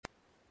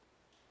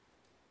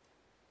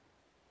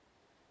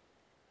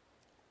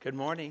Good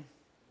morning.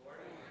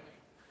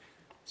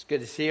 It's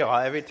good to see you all.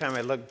 Every time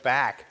I look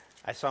back,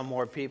 I saw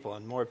more people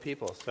and more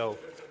people. So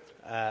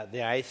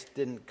the ice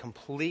didn't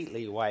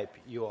completely wipe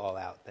you all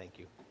out. Thank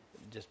you.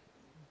 Just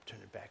turn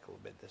it back a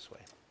little bit this way.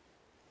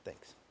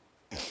 Thanks.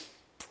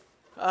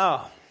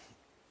 Oh,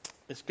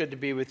 it's good to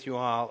be with you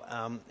all.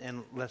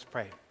 And let's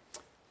pray.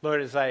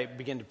 Lord, as I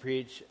begin to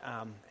preach,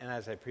 and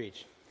as I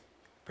preach,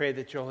 pray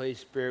that your Holy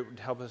Spirit would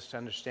help us to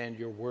understand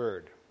your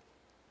word.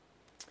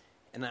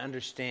 And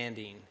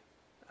understanding,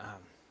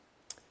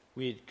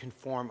 we'd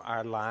conform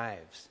our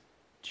lives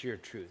to your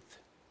truth.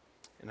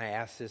 And I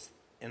ask this,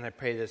 and I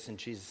pray this in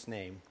Jesus'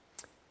 name.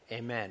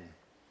 Amen.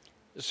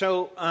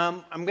 So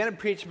I'm going to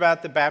preach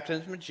about the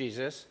baptism of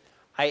Jesus.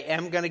 I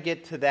am going to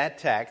get to that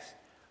text,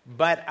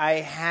 but I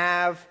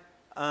have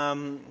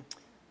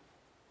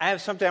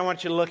something I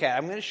want you to look at.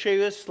 I'm going to show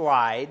you a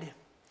slide,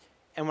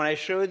 and when I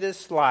show you this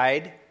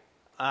slide,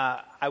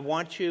 I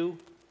want you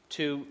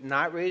to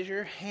not raise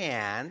your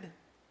hand.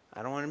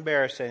 I don't want to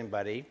embarrass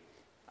anybody,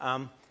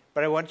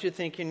 but I want you to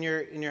think in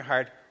your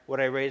heart, would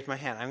I raise my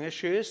hand? I'm going to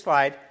show you a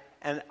slide,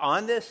 and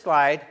on this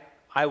slide,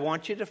 I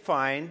want you to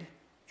find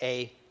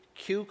a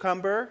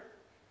cucumber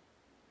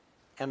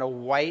and a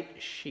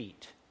white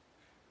sheet.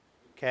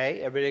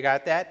 Okay, everybody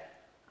got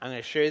that? I'm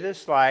going to show you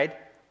this slide.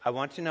 I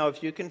want to know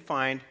if you can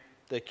find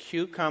the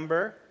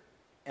cucumber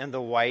and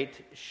the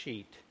white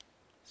sheet.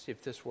 See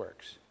if this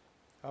works.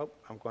 Oh,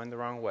 I'm going the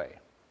wrong way.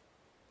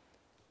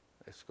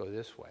 Let's go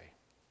this way.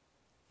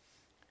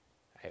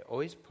 I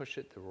always push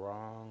it the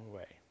wrong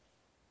way.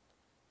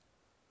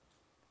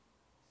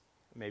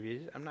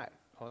 Maybe I'm not.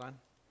 Hold on.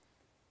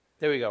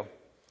 There we go.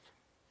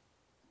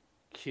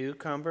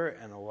 Cucumber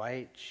and a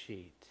white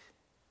sheet.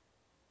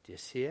 Do you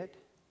see it?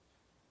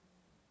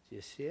 Do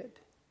you see it?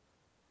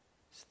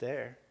 It's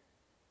there.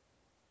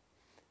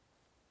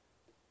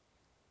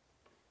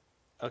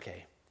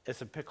 Okay,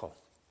 it's a pickle.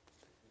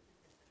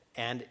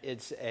 And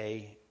it's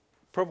a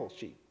purple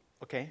sheet,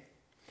 okay?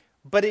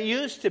 But it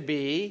used to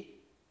be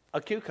a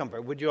cucumber.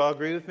 Would you all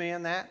agree with me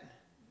on that?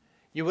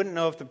 You wouldn't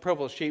know if the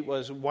purple sheet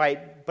was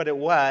white, but it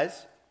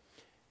was.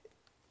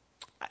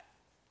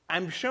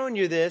 I'm showing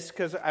you this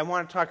because I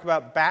want to talk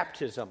about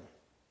baptism.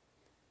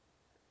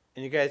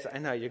 And you guys, I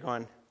know, you're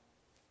going,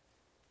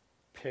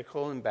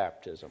 pickle and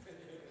baptism.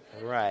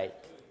 Right.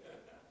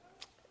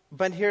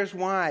 But here's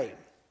why.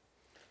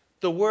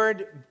 The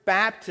word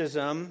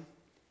baptism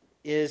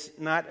is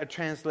not a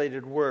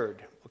translated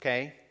word,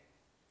 okay?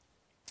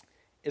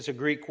 It's a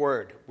Greek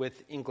word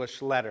with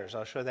English letters.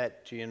 I'll show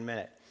that to you in a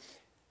minute.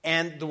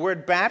 And the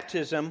word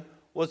baptism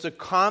was a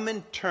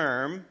common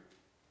term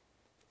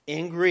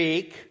in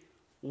Greek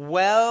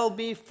well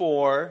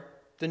before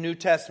the New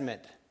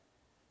Testament.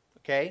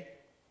 Okay?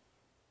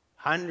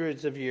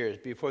 Hundreds of years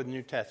before the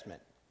New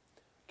Testament.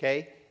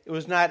 Okay? It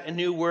was not a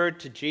new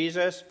word to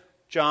Jesus,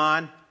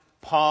 John,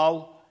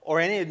 Paul, or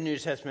any of the New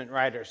Testament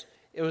writers.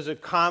 It was a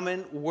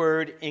common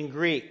word in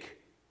Greek.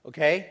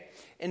 Okay?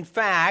 In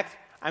fact,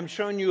 I'm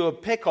showing you a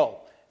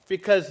pickle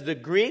because the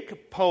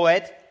Greek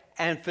poet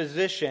and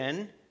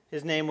physician,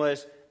 his name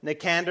was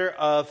Nicander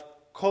of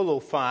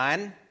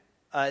Kolophon,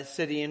 a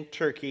city in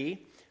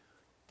Turkey,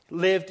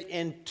 lived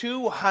in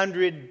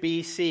 200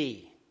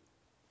 BC,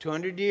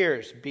 200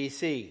 years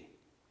BC.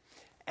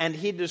 And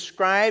he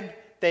described,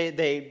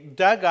 they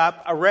dug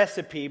up a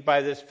recipe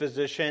by this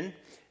physician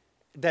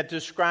that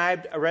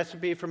described a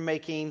recipe for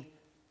making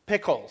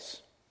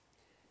pickles.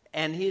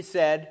 And he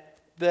said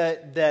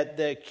that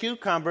the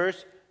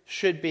cucumbers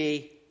should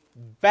be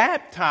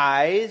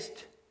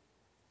baptized,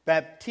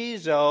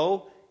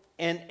 baptizo,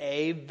 in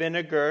a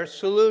vinegar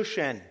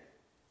solution.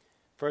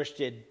 First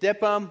you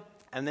dip them,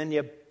 and then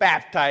you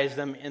baptize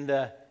them in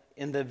the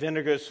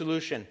vinegar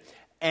solution.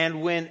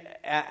 And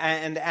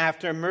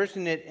after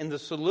immersing it in the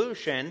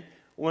solution,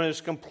 when it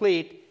was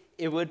complete,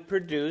 it would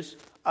produce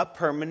a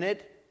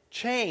permanent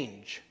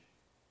change.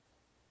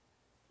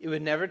 It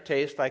would never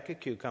taste like a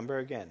cucumber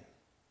again.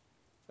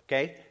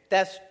 Okay?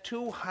 That's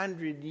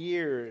 200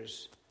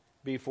 years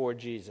before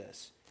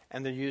Jesus.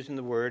 And they're using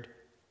the word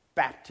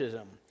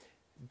baptism.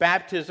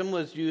 Baptism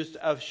was used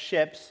of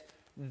ships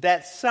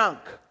that sunk.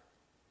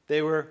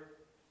 They were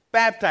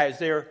baptized.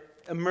 They were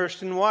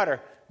immersed in water.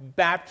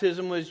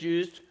 Baptism was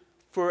used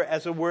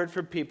as a word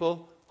for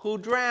people who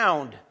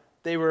drowned.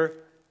 They were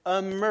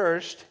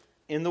immersed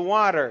in the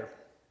water.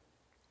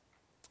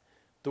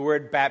 The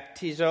word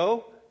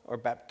baptizo or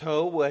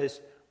bapto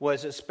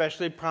was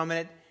especially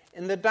prominent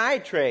in the dye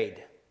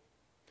trade.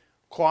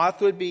 Cloth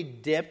would be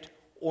dipped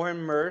or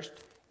immersed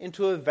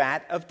into a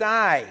vat of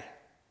dye.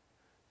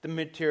 The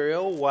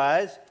material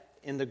was,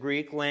 in the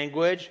Greek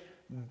language,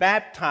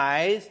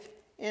 baptized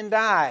in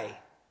dye.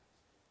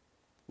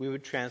 We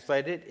would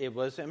translate it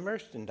was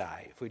immersed in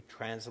dye, if we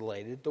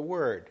translated the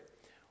word.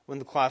 When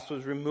the cloth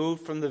was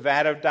removed from the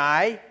vat of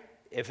dye,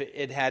 if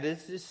it had a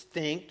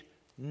distinct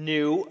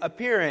new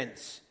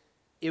appearance.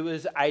 It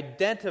was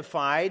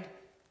identified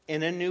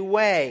in a new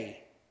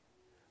way.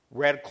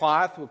 Red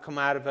cloth would come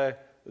out of a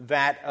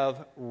vat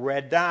of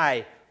red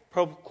dye.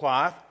 Purple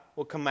cloth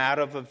will come out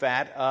of a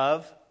vat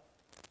of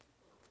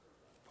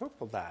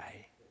purple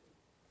dye.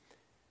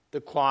 The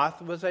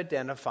cloth was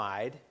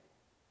identified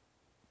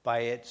by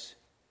its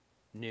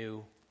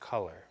new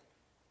color.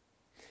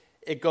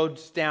 It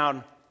goes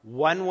down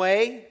one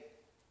way,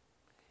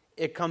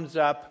 it comes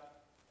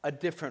up a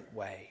different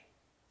way.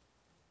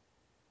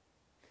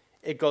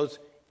 It goes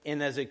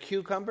in as a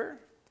cucumber,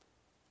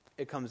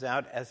 it comes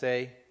out as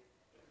a...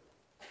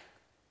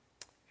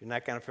 You're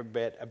not going to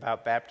forget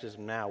about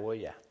baptism now, will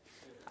you?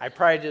 I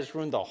probably just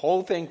ruined the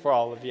whole thing for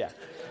all of you.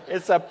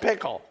 It's a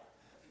pickle.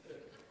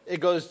 It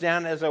goes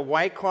down as a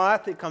white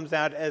cloth. It comes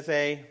out as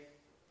a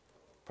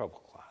purple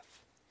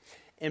cloth.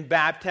 In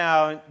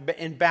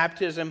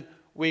baptism,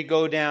 we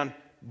go down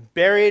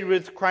buried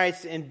with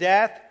Christ in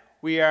death.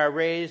 We are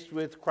raised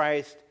with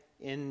Christ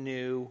in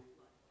new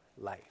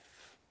life.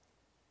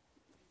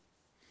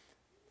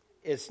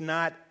 It's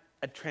not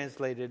a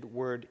translated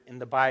word in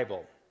the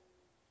Bible.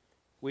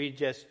 We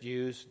just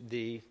use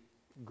the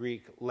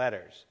Greek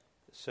letters.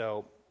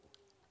 So,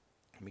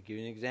 let me give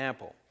you an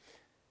example.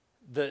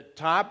 The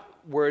top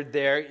word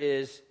there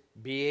is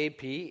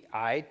baptizo.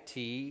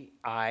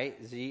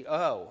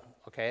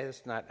 Okay,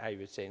 that's not how you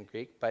would say it in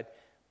Greek, but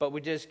we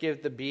just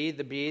give the B,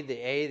 the A,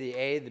 the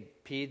A, the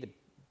P, the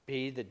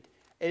P,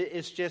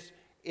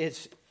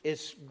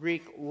 it's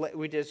Greek.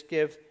 We just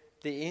give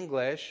the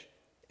English.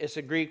 It's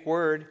a Greek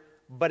word,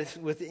 but it's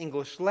with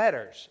English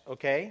letters,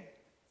 okay?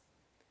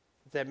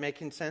 Is that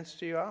making sense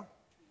to you all?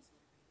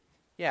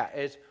 Yeah,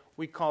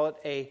 we call it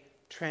a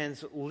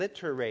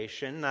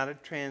transliteration, not a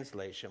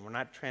translation. We're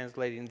not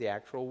translating the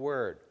actual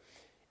word.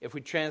 If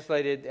we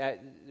translated,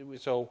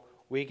 so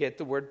we get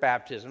the word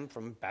baptism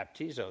from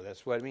baptizo.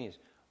 That's what it means.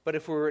 But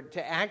if we were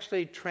to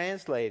actually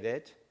translate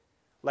it,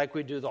 like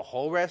we do the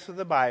whole rest of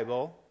the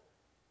Bible,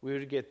 we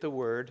would get the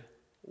word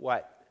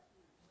what?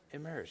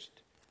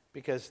 Immersed.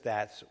 Because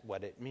that's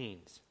what it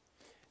means.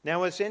 Now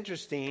what's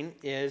interesting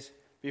is,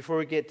 before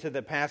we get to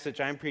the passage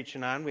I'm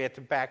preaching on, we have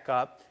to back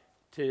up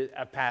to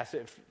a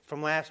passage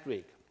from last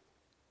week.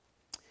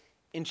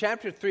 In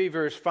chapter 3,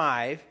 verse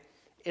 5,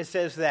 it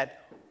says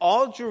that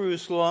all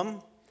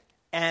Jerusalem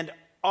and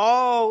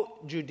all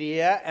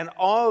Judea and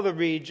all the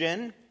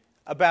region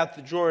about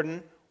the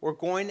Jordan were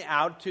going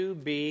out to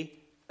be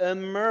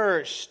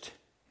immersed,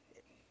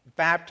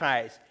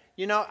 baptized.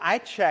 You know, I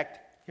checked,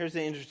 here's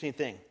the interesting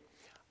thing.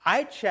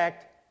 I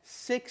checked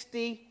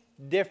 60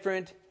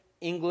 different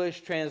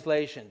English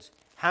translations.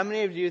 How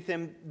many of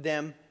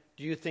them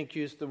do you think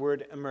use the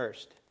word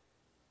immersed?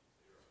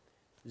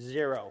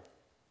 0.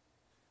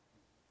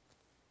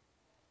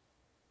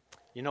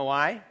 You know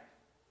why?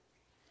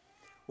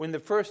 When the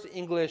first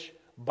English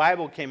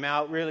Bible came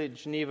out, really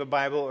Geneva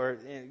Bible or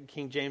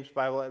King James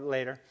Bible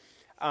later,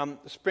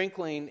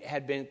 sprinkling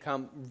had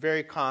become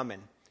very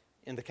common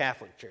in the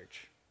Catholic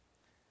Church,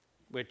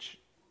 which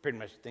pretty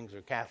much things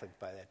were Catholic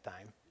by that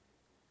time,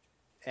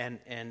 and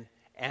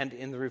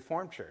in the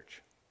Reformed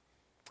Church.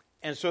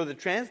 And so the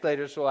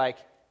translators were like,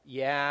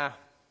 yeah,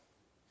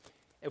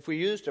 if we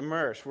used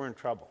immerse, we're in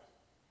trouble.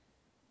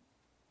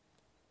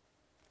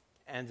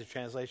 And the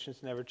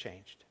translations never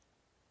changed.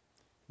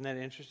 Isn't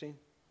that interesting?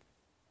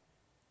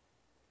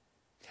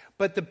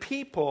 But the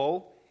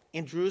people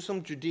in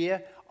Jerusalem,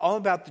 Judea, all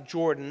about the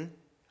Jordan,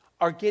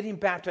 are getting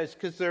baptized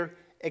because they're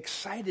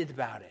excited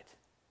about it.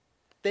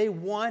 They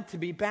want to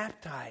be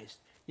baptized.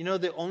 You know,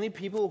 the only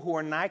people who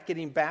are not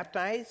getting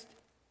baptized?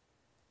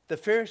 The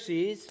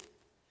Pharisees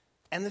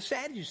and the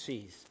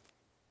Sadducees.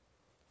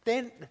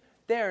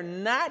 They're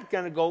not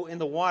going to go in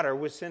the water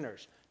with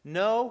sinners.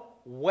 No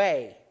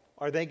way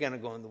are they going to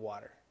go in the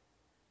water.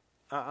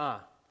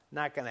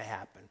 Not going to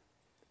happen.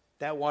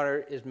 That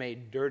water is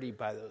made dirty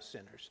by those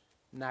sinners.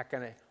 We're not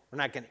going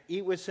to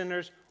eat with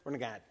sinners. We're not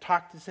going to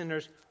talk to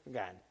sinners. We're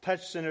not going to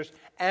touch sinners.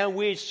 And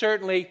we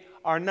certainly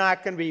are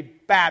not going to be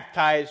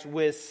baptized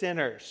with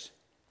sinners.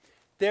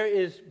 There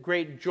is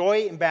great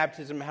joy in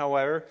baptism,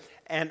 however,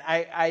 and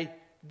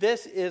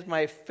this is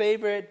my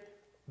favorite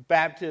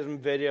baptism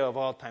video of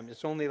all time.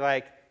 It's only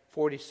like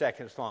 40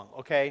 seconds long,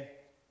 okay?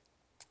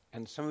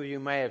 And some of you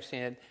may have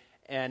seen it,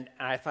 and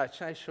I thought,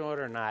 should I show it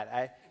or not?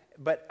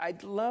 But I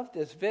love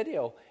this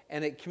video,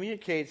 and it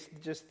communicates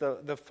just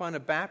the fun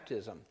of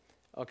baptism,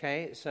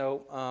 okay?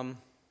 So, hold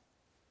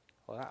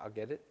on, I'll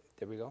get it.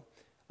 There we go.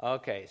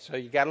 Okay, so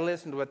you got to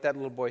listen to what that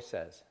little boy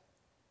says.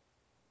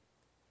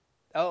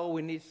 Oh,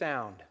 we need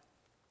sound.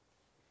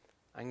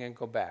 I'm going to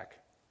go back.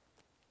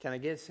 Can I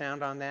get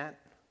sound on that?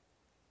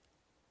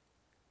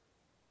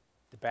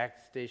 The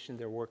back station,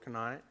 they're working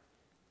on it.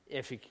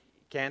 If you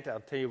can't, I'll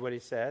tell you what he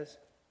says.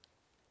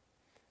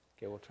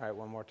 Okay, we'll try it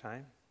one more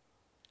time.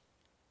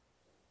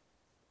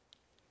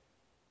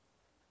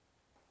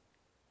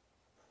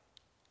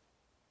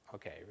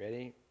 Okay,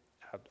 ready?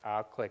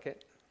 I'll click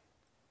it.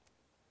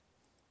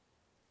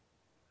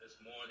 This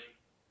morning,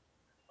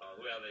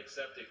 who have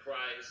accepted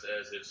Christ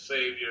as his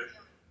Savior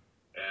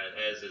and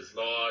as his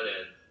Lord,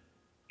 and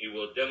he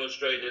will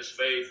demonstrate his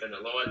faith in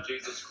the Lord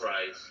Jesus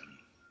Christ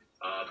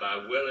by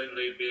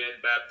willingly being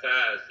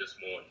baptized this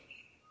morning.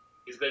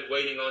 He's been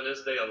waiting on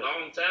this day a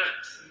long time.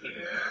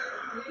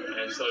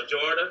 And so,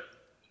 Jordan,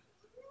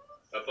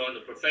 upon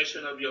the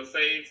profession of your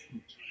faith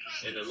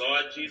in the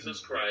Lord Jesus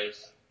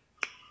Christ,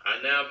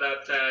 I now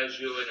baptize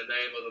you in the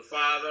name of the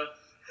Father,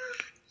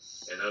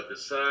 and of the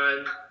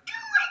Son,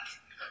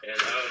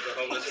 and of the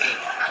Holy Spirit.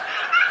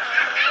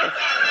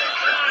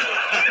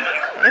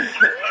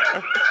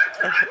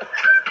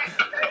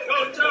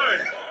 Go,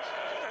 George!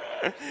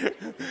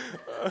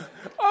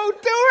 Oh,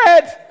 do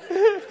it!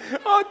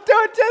 Oh, do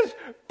it! Just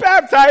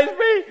baptize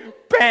me!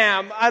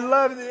 Bam! I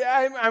love it.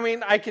 I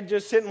mean, I could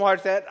just sit and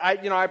watch that.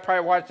 I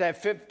probably watched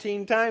that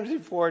 15 times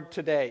before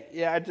today.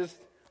 Yeah,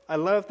 I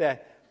love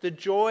that. The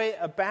joy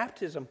of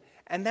baptism.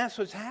 And that's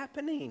what's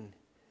happening.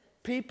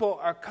 People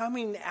are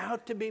coming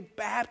out to be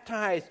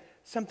baptized.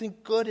 Something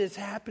good is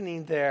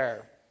happening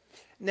there.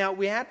 Now,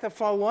 we have to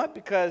follow up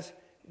because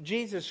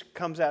Jesus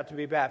comes out to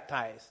be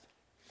baptized.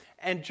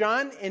 And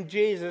John and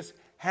Jesus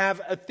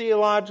have a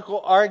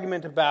theological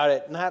argument about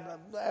it. We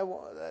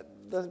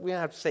don't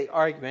have to say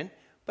argument,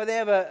 but they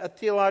have a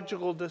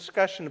theological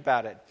discussion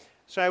about it.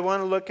 So I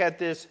want to look at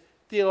this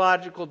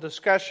theological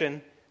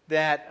discussion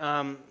that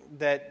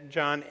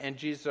John and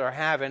Jesus are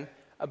having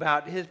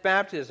about his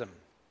baptism.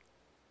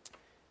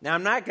 Now,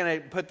 I'm not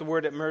going to put the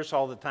word immerse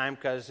all the time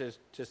because it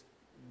just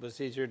was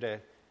easier to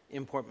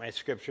import my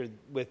scripture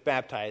with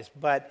baptize.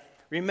 But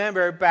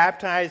remember,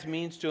 baptize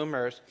means to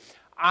immerse.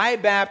 I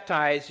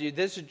baptize you,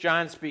 this is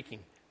John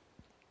speaking.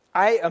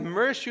 I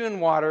immerse you in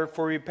water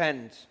for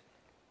repentance.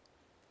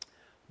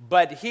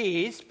 But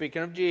he,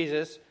 speaking of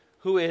Jesus,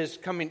 who is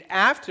coming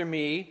after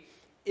me,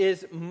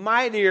 is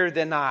mightier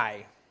than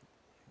I,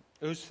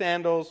 whose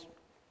sandals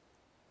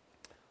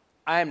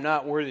I am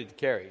not worthy to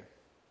carry.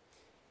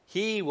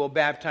 He will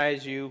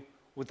baptize you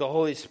with the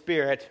Holy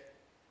Spirit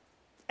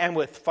and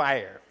with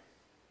fire.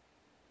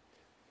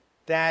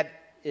 That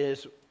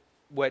is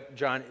what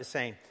John is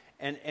saying.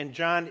 And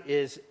John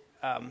is...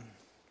 my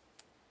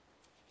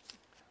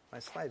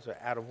slides are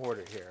out of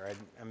order here.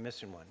 I'm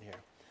missing one here.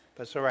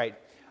 But it's all right.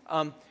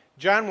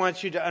 John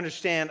wants you to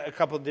understand a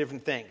couple of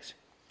different things.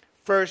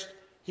 First,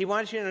 he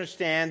wants you to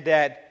understand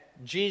that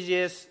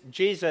Jesus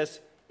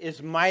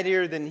is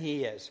mightier than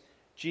he is.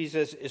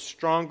 Jesus is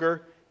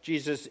stronger.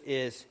 Jesus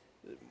is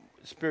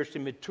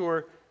spiritually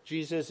mature.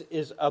 Jesus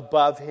is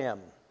above him.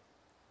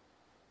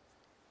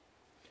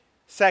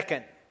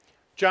 Second,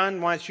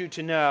 John wants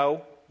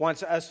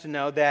us to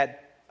know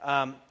that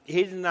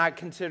he does not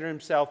consider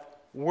himself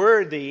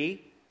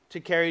worthy to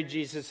carry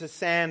Jesus'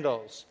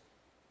 sandals.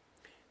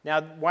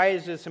 Now, why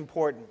is this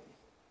important?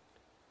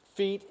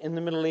 Feet in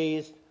the Middle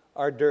East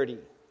are dirty.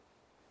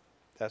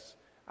 That's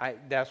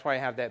why I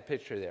have that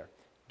picture there.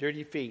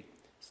 Dirty feet,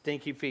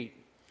 stinky feet.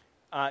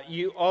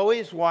 You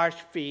always wash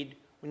feet.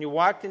 When you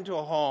walked into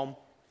a home,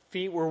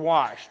 feet were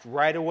washed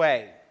right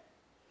away.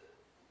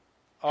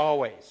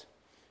 Always.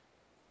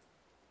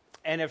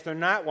 And if they're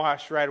not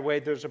washed right away,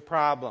 there's a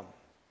problem.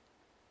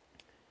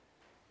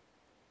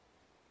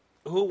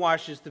 Who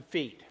washes the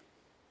feet?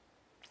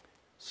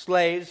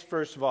 Slaves,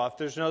 first of all. If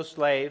there's no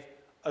slave,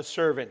 a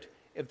servant.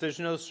 If there's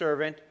no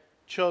servant,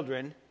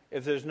 children.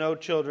 If there's no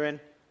children,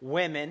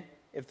 women.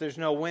 If there's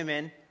no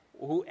women,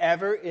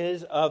 whoever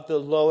is of the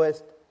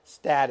lowest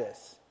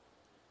status.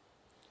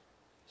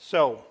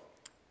 So,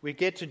 we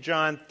get to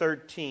John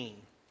 13.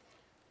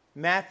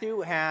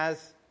 Matthew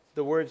has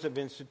the words of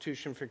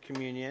institution for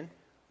communion.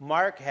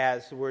 Mark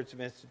has the words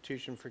of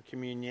institution for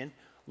communion.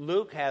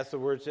 Luke has the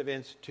words of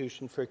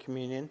institution for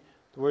communion.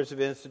 The words of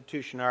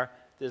institution are,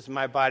 "This is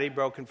my body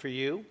broken for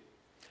you."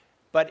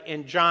 But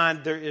in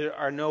John, there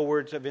are no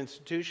words of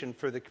institution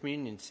for the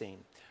communion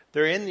scene.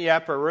 They're in the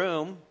upper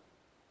room,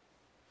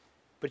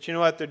 but you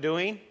know what they're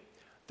doing?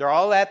 They're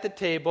all at the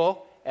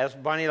table, as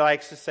Bunny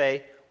likes to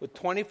say, with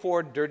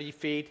 24 dirty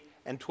feet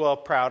and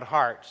 12 proud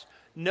hearts.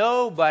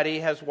 Nobody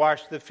has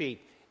washed the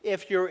feet.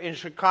 If you're in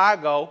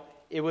Chicago,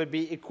 it would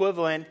be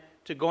equivalent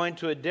to going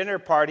to a dinner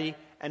party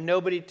and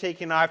nobody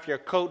taking off your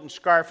coat and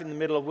scarf in the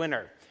middle of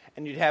winter.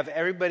 And you'd have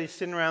everybody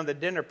sitting around the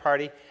dinner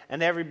party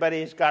and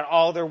everybody's got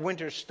all their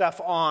winter stuff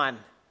on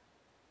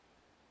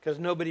because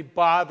nobody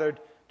bothered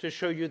to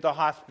show you the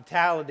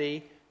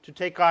hospitality to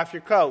take off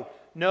your coat.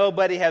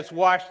 Nobody has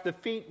washed the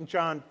feet in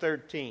John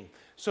 13.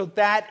 So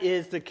that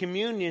is the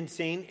communion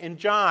scene in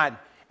John.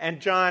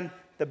 And John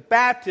the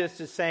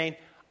Baptist is saying,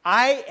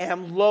 I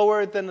am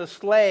lower than a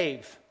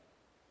slave.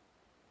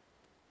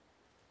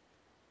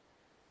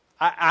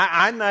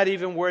 I'm not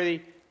even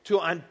worthy to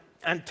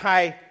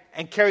untie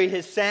and carry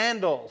his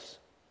sandals.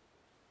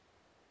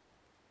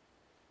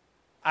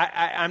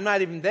 I'm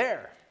not even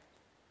there.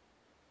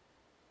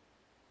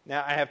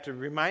 Now, I have to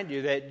remind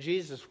you that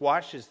Jesus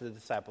washes the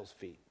disciples'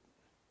 feet.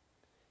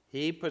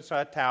 He puts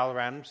a towel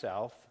around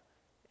himself,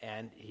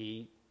 and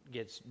he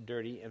gets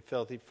dirty and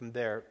filthy from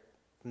their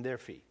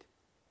feet.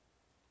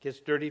 Gets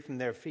dirty from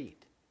their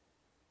feet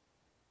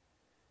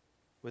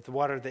with the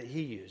water that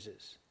he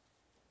uses.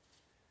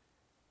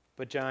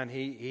 But John,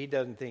 he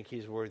doesn't think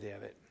he's worthy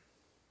of it.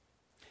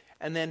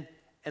 And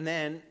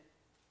then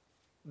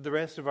the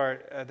rest of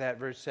that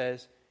verse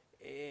says,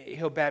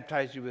 he'll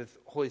baptize you with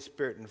Holy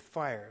Spirit and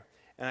fire.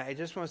 And I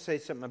just want to say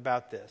something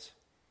about this.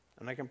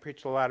 I'm not going to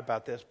preach a lot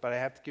about this, but I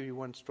have to give you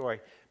one story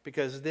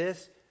because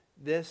this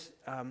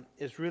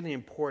is really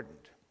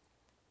important.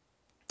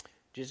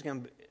 Jesus is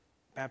going to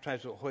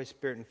baptize with the Holy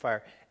Spirit and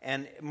fire.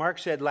 And Mark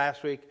said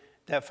last week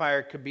that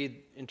fire could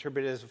be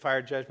interpreted as a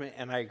fire judgment,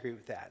 and I agree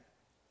with that.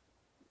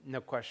 No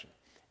question.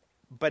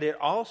 But it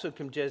also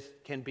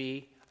can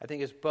be, I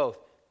think it's both,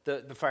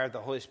 the fire of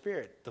the Holy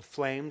Spirit, the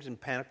flames in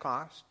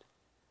Pentecost,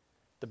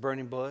 the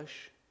burning bush.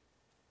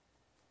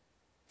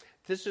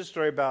 This is a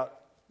story about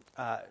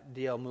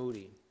D.L.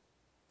 Moody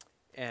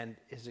and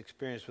his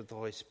experience with the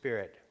Holy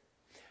Spirit.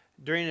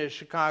 During a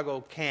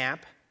Chicago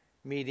camp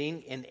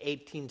meeting in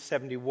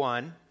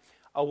 1871,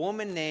 a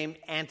woman named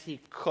Auntie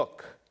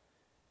Cook,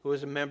 who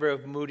was a member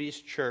of Moody's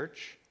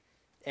church,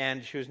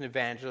 and she was an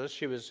evangelist.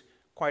 She was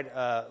quite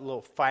a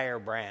little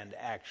firebrand,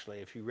 actually.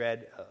 If you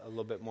read a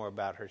little bit more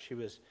about her, she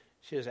was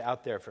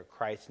out there for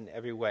Christ in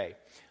every way.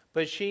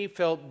 But she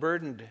felt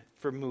burdened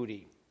for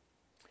Moody.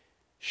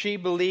 She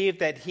believed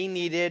that he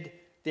needed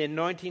the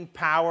anointing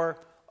power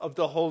of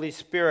the Holy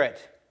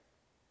Spirit.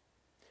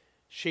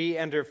 She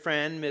and her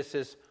friend,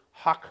 Mrs.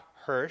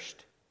 Hawkhurst,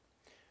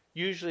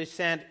 usually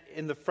sat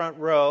in the front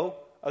row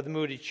of the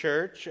Moody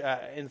church,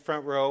 in the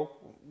front row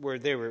where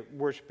they were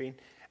worshiping,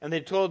 and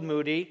they told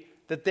Moody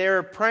that they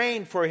were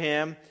praying for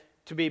him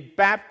to be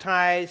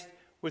baptized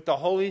with the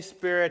Holy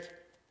Spirit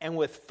and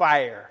with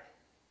fire.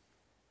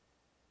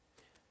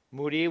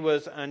 Moody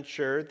was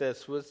unsure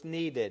this was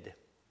needed.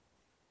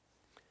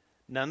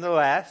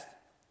 Nonetheless,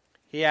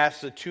 he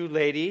asked the two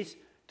ladies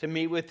to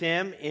meet with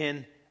him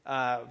in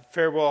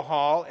Farewell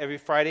Hall every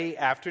Friday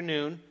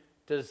afternoon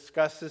to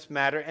discuss this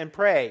matter and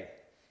pray.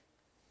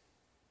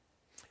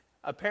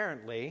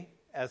 Apparently,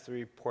 as the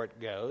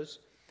report goes,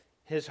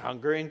 his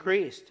hunger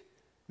increased.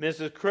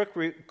 Mrs.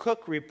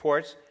 Cook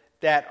reports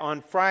that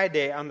on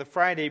the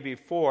Friday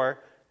before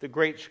the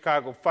Great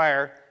Chicago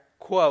Fire,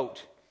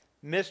 quote,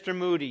 Mr.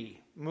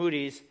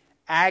 Moody's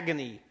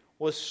agony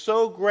was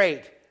so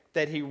great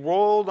that he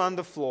rolled on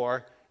the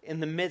floor in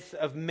the midst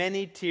of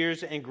many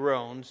tears and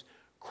groans,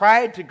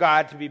 cried to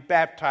God to be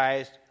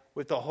baptized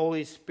with the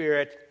Holy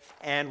Spirit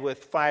and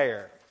with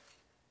fire.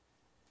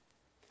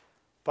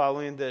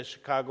 Following the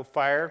Chicago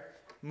Fire,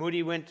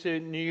 Moody went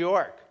to New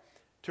York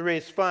to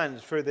raise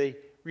funds for the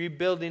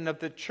rebuilding of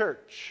the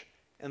church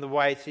and the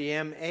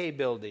YCMA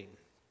building.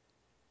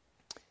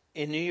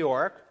 In New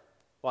York,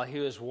 while he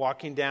was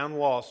walking down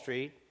Wall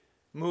Street,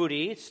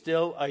 Moody,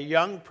 still a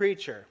young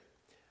preacher,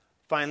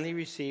 finally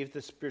received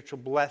the spiritual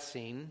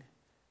blessing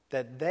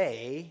that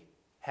they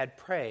had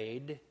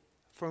prayed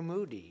for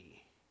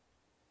Moody.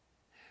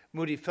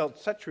 Moody felt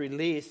such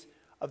release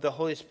of the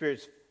Holy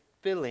Spirit's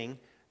filling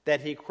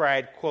that he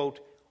cried, quote,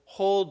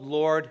 Hold,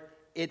 Lord,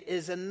 it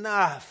is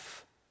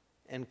enough,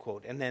 end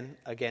quote. And then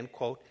again,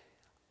 quote,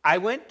 I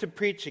went to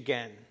preach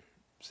again,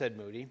 said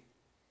Moody.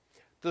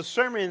 The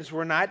sermons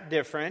were not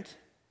different.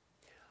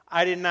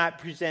 I did not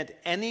present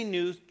any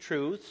new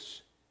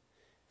truths,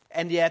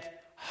 and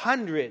yet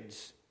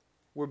hundreds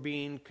were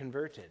being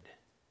converted.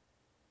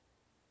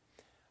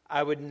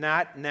 I would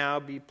not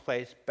now be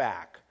placed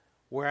back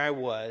where I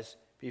was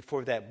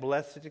before that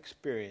blessed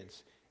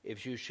experience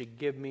if you should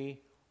give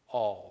me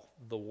all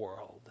the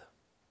world.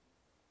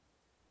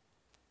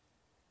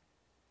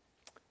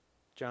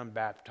 John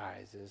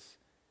baptizes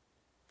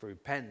for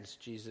repentance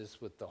Jesus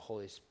with the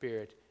Holy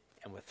Spirit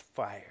and with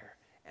fire.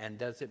 And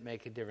does it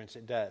make a difference?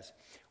 It does.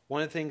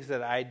 One of the things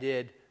that I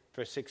did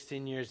for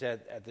 16 years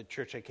at the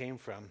church I came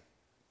from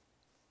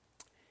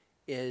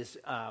is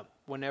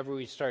whenever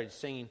we started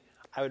singing,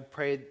 I would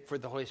pray for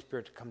the Holy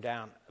Spirit to come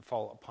down and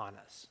fall upon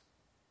us.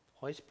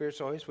 Holy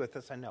Spirit's always with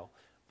us, I know.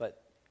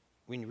 But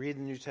when you read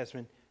the New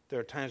Testament, there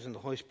are times when the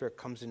Holy Spirit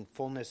comes in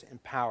fullness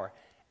and power.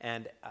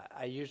 And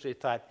I usually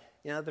thought,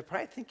 they're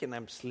probably thinking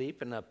I'm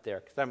sleeping up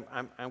there because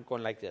I'm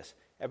going like this.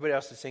 Everybody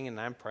else is singing and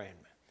I'm praying.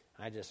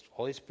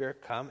 Holy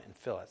Spirit, come and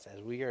fill us.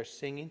 As we are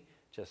singing,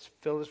 just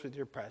fill us with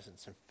your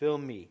presence and fill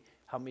me.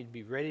 Help me to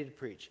be ready to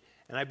preach.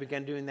 And I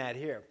began doing that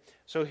here.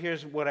 So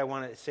here's what I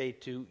want to say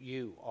to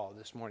you all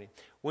this morning.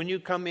 When you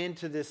come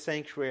into this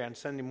sanctuary on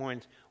Sunday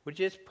mornings, would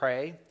you just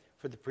pray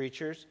for the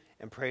preachers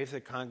and pray for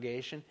the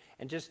congregation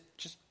and just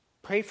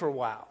pray for a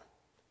while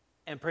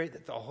and pray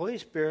that the Holy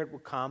Spirit will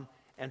come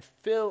and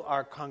fill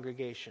our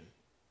congregation.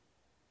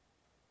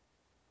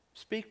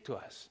 Speak to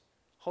us.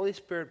 Holy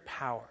Spirit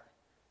power,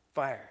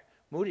 fire.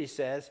 Moody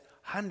says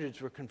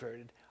hundreds were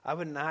converted. I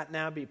would not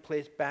now be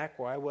placed back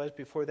where I was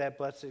before that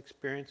blessed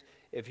experience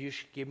if you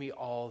should give me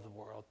all the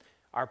world.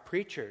 Our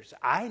preachers,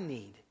 I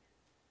need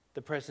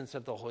the presence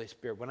of the Holy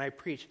Spirit. When I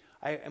preach,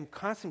 I am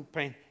constantly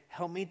praying,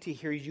 help me to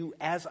hear you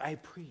as I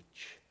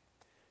preach.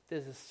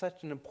 This is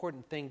such an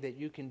important thing that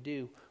you can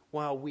do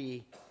while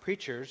we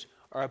preachers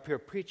are up here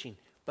preaching.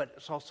 But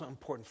it's also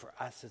important for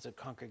us as a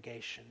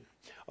congregation.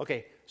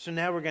 Okay, so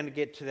now we're going to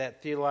get to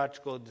that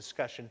theological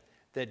discussion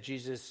that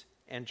Jesus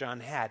and John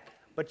had.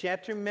 But you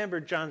have to remember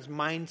John's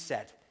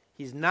mindset.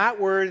 He's not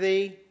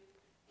worthy.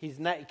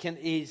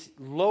 He's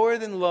lower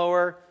than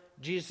lower.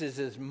 Jesus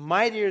is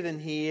mightier than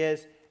he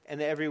is in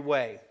every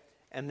way.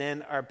 And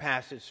then our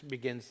passage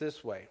begins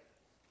this way.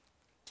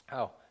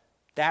 Oh,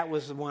 that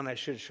was the one I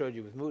should have showed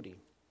you with Moody.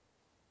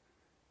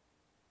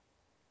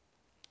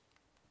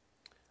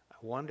 I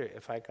wonder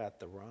if I got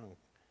the wrong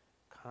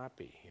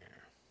copy here.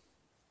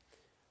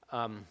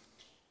 I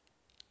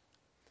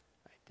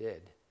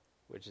did,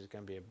 which is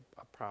going to be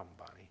a problem,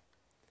 Bonnie.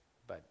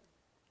 But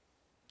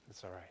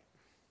it's all right.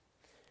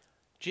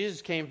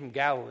 Jesus came from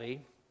Galilee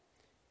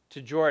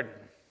to Jordan,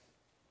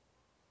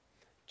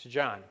 to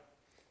John,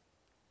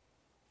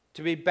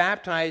 to be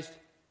baptized,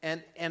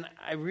 and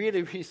I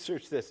really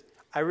researched this.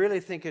 I really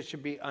think it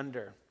should be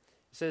under. It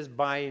says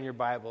by in your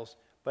Bibles,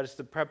 but it's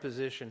the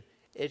preposition.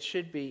 It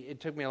should be,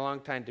 it took me a long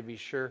time to be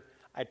sure.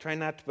 I try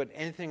not to put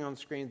anything on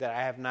screen that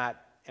I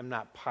am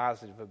not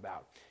positive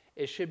about.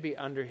 It should be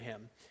under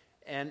him.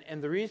 And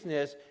the reason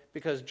is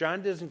because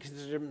John doesn't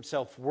consider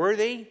himself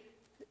worthy,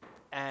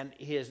 and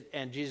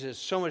Jesus is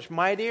so much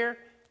mightier,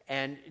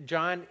 and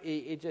John,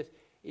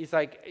 he's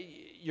like,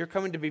 you're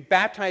coming to be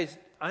baptized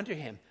under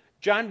him.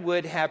 John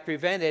would have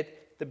prevented,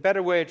 the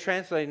better way of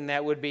translating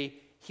that would be,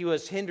 he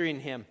was hindering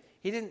him.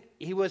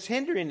 He was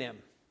hindering him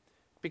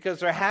because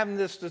they're having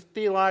this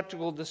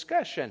theological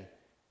discussion.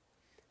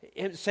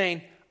 Him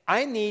saying,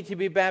 I need to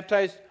be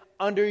baptized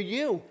under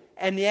you,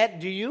 and yet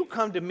do you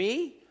come to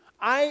me?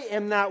 I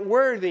am not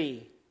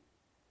worthy.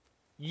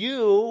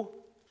 You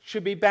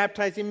should be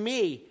baptizing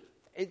me.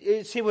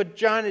 See what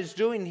John is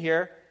doing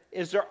here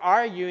is they're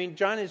arguing.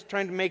 John is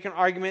trying to make an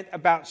argument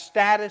about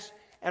status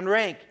and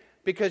rank.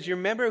 Because you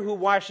remember who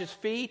washes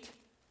feet?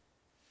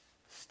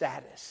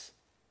 Status.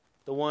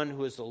 The one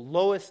who is the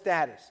lowest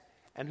status.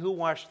 And who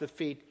washed the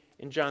feet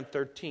in John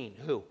 13?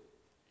 Who?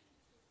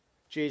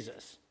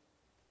 Jesus.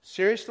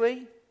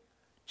 Seriously?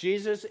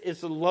 Jesus is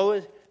the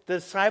lowest. The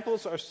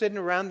disciples are sitting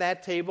around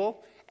that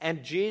table,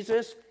 and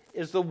Jesus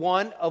is the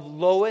one of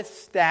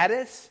lowest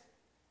status?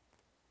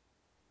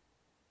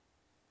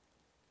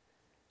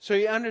 So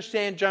you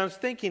understand John's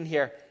thinking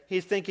here.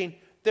 He's thinking,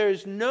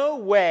 there's no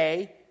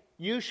way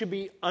you should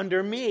be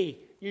under me.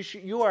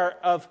 You are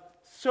of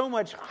so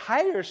much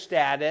higher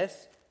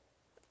status.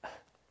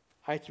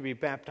 I should be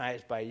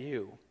baptized by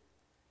you.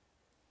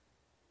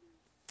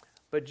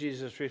 But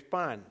Jesus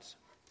responds,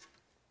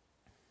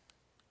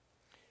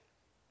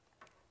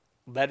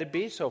 let it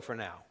be so for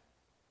now.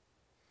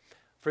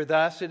 For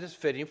thus it is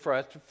fitting for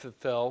us to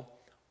fulfill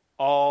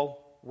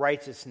all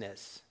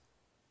righteousness.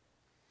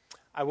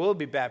 I will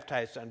be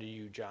baptized under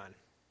you, John.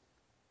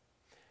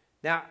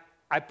 Now,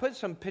 I put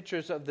some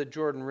pictures of the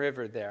Jordan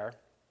River there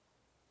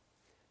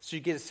so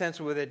you get a sense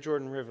of what that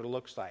Jordan River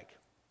looks like.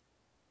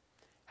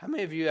 How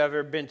many of you have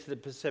ever been to the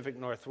Pacific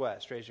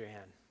Northwest? Raise your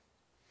hand.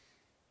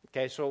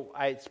 Okay, so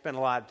I spent a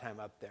lot of time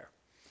up there.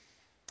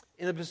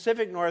 In the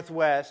Pacific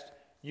Northwest,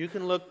 you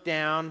can look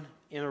down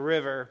in a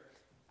river.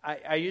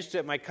 I used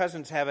to, my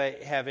cousins have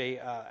a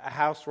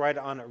house right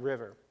on a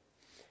river.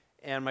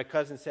 And my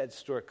cousin said,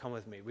 Stuart, come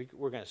with me.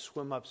 We're going to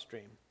swim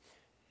upstream.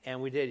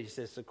 And we did. He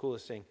said, it's the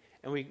coolest thing.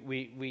 And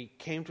we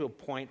came to a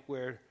point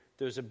where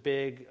there was a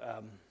big,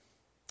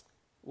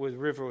 where the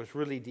river was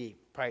really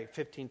deep, probably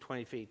 15,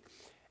 20 feet.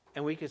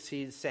 And we could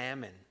see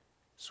salmon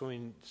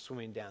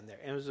swimming down there.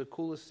 And it was the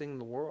coolest thing in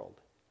the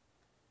world.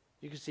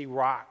 You could see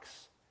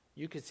rocks.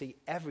 You could see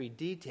every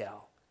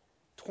detail,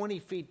 20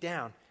 feet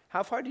down.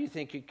 How far do you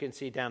think you can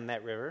see down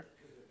that river?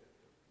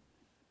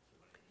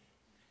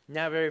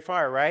 Not very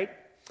far, right?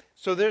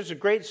 So there's a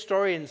great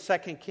story in 2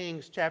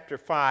 Kings chapter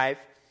 5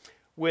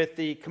 with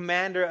the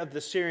commander of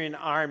the Syrian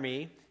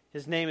army.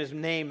 His name is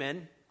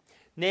Naaman.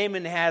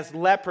 Naaman has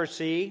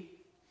leprosy,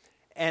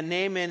 and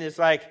Naaman is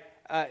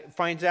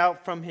finds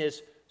out from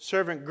his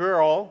servant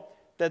girl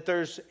that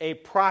there's a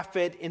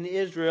prophet in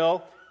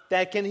Israel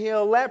that can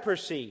heal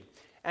leprosy.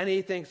 And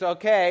he thinks,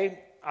 okay,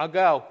 I'll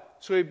go.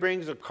 So he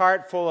brings a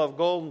cart full of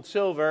gold and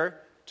silver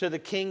to the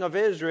king of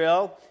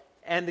Israel,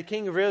 and the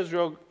king of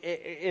Israel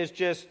is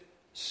just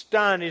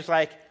stunned. He's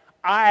like,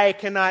 I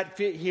cannot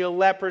heal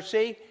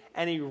leprosy.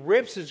 And he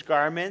rips his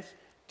garments,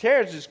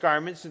 tears his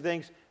garments, and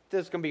thinks,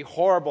 this is going to be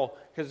horrible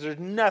because there's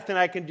nothing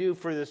I can do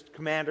for this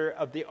commander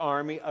of the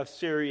army of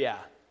Syria.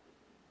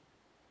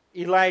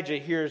 Elijah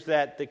hears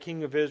that the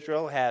king of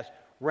Israel has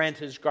rent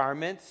his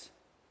garments.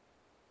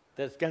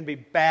 That's going to be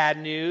bad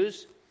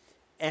news.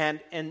 And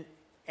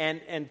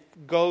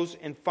goes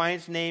and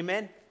finds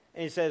Naaman.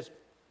 And he says,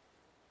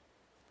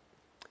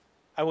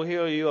 I will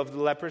heal you of the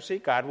leprosy.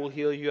 God will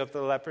heal you of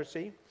the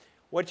leprosy.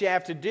 What you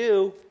have to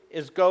do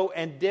is go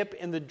and dip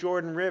in the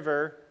Jordan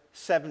River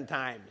 7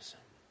 times.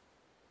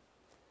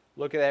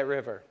 Look at that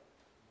river.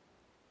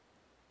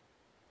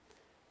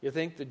 You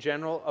think the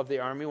general of the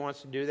army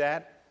wants to do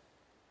that?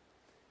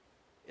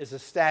 It's a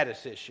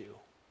status issue.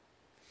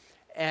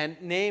 And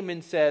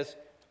Naaman says,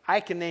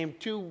 I can name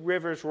 2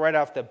 rivers right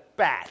off the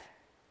bat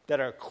that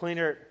are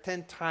cleaner,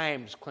 10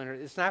 times cleaner.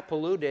 It's not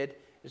polluted.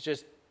 It's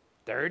just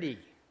dirty.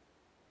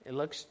 It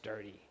looks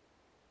dirty.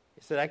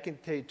 He said, I can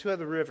tell you 2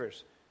 other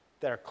rivers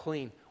that are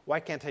clean. Why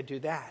can't I do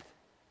that?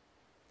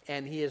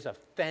 And he is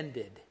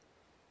offended.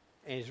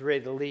 And he's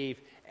ready to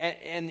leave.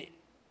 And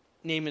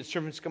Naaman's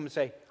servants come and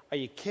say, are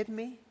you kidding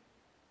me?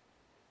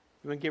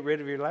 You want to get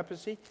rid of your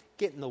leprosy?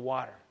 Get in the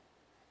water.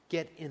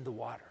 get in the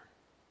water.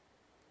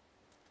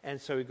 And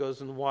so he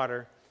goes in the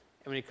water,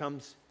 and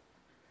when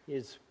he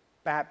is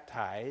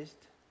baptized.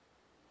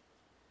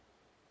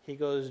 He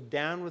goes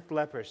down with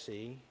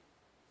leprosy,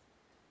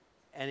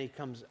 and he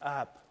comes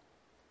up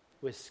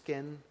with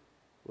skin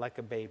like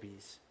a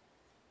baby's.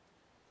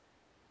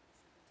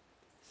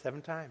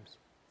 7 times.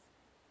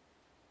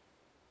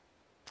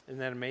 Isn't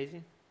that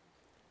amazing?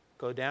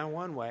 Go down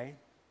one way,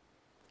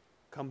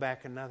 come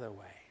back another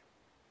way.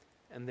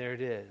 And there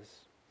it is.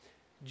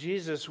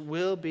 Jesus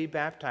will be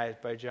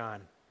baptized by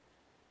John.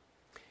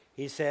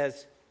 He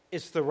says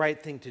it's the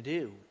right thing to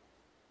do.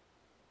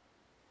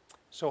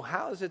 So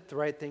how is it the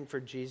right thing for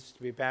Jesus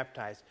to be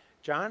baptized?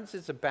 John's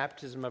is a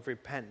baptism of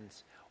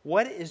repentance.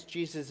 What is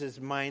Jesus'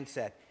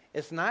 mindset?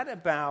 It's not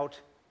about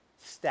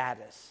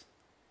status.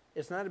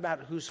 It's not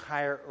about who's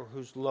higher or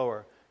who's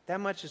lower. That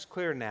much is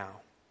clear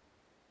now.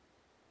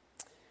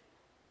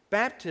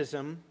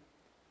 Baptism,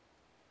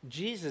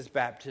 Jesus'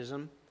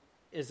 baptism,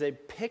 is a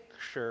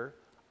picture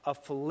of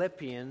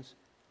Philippians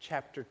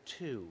chapter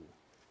 2.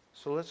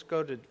 So let's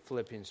go to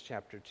Philippians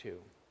chapter 2,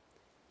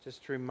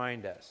 just to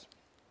remind us.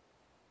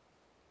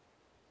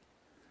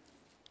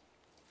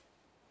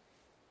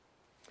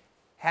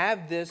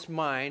 Have this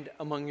mind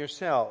among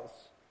yourselves,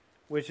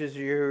 which is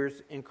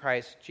yours in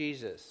Christ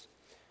Jesus.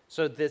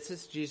 So this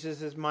is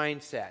Jesus'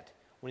 mindset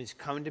when he's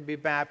coming to be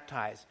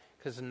baptized,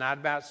 because it's not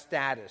about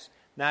status,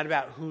 not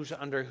about who's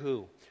under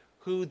who.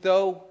 Who,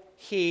 though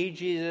he,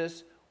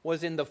 Jesus,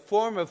 was in the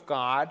form of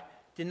God,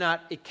 did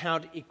not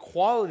account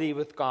equality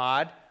with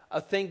God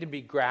a thing to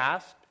be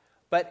grasped,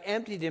 but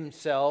emptied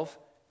himself,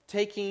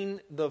 taking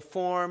the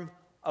form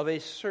of a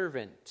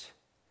servant,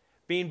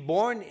 being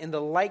born in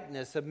the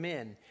likeness of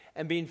men,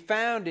 and being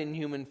found in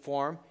human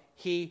form,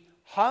 he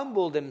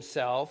humbled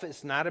himself.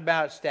 It's not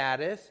about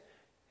status,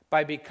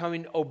 by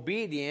becoming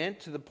obedient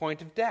to the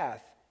point of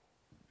death,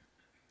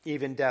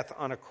 even death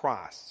on a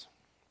cross.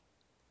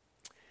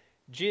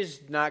 Jesus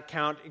did not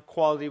count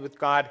equality with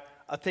God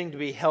a thing to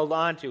be held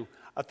onto,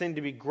 a thing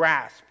to be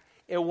grasped.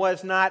 It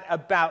was not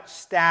about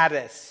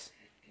status.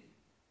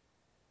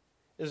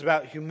 It was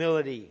about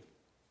humility.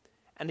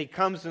 And he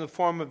comes in the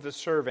form of the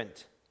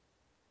servant.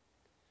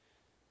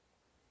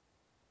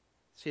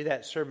 See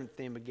that servant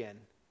theme again.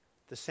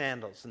 The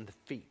sandals and the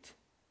feet.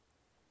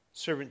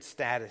 Servant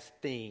status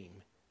theme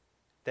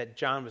that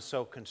John was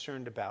so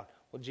concerned about.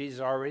 Well, Jesus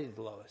is already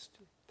the lowest.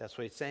 That's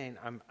what he's saying.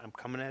 I'm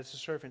coming as a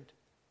servant.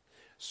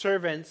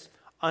 Servants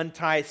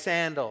untie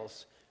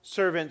sandals.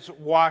 Servants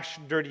wash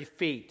dirty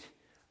feet.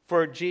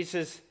 For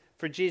Jesus,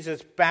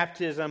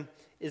 baptism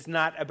is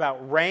not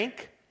about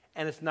rank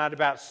and it's not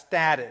about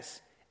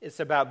status. It's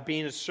about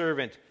being a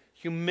servant,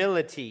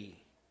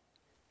 humility,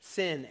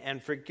 sin,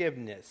 and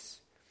forgiveness.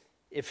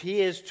 If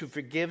he is to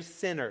forgive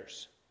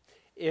sinners,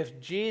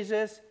 if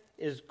Jesus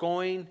is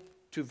going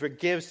to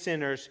forgive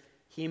sinners,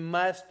 he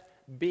must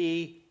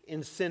be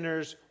in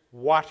sinners'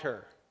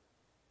 water.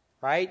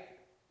 Right?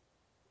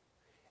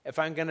 If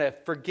I'm going to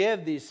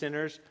forgive these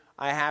sinners,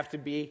 I have to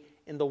be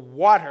in the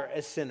water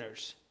as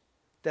sinners.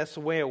 That's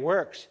the way it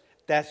works.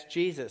 That's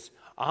Jesus.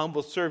 A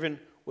humble servant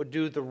would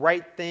do the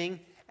right thing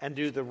and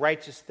do the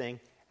righteous thing,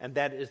 and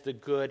that is the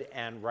good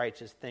and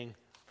righteous thing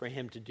for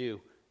him to do,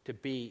 to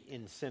be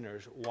in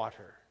sinners'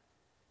 water.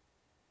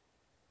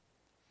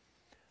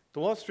 The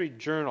Wall Street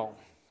Journal,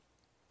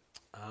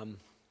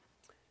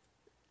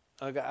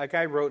 a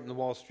guy wrote in the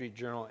Wall Street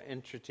Journal an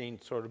interesting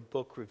sort of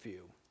book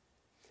review.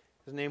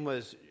 His name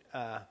was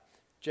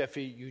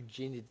Jeffrey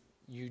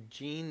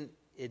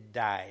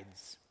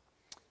Eugenides.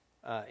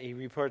 He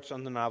reports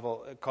on the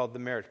novel called The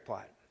Marriage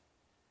Plot.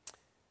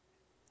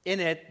 In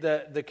it,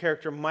 the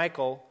character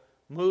Michael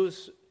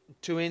moves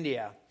to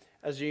India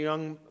as a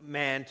young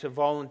man to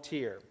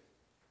volunteer.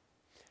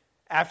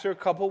 After a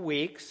couple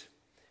weeks,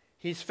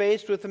 he's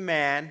faced with a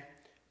man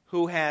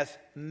who has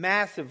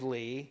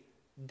massively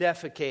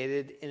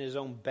defecated in his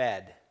own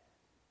bed.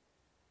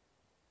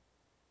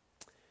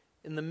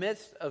 In the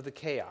midst of the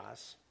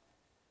chaos,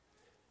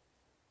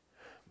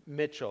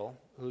 Mitchell,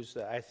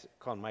 I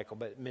call him Michael,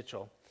 but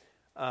Mitchell,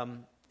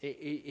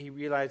 he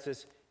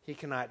realizes he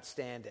cannot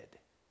stand it.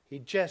 He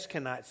just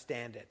cannot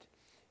stand it.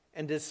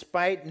 And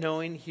despite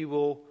knowing he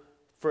will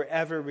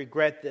forever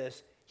regret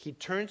this, he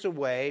turns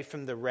away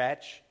from the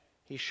wretch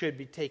he should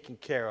be taken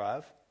care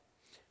of,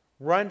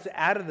 runs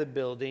out of the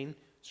building,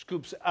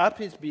 scoops up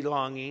his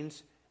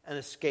belongings, and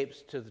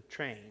escapes to the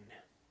train.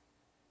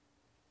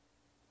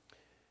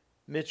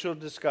 Mitchell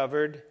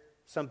discovered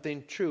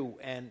something true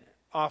and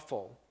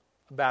awful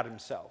about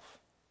himself.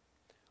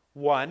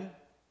 One,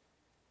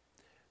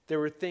 there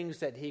were things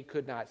that he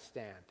could not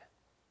stand.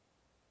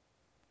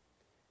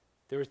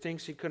 There were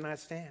things he could not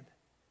stand.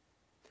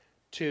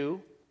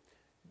 Two,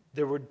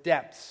 there were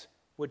depths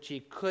which he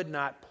could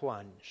not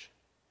plunge.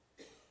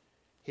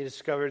 He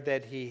discovered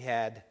that he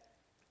had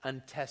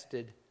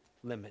untested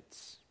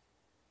limits.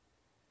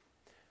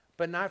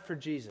 But not for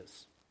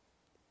Jesus.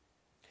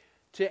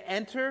 To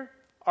enter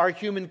our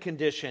human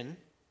condition,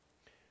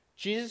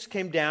 Jesus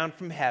came down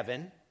from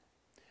heaven.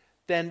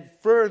 Then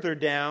further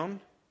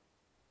down,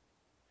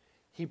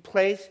 he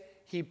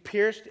He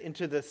pierced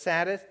into the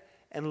saddest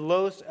and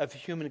lowest of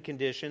human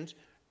conditions,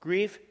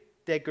 grief,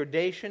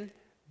 degradation,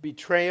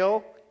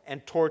 betrayal,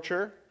 and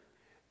torture.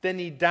 Then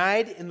he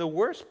died in the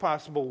worst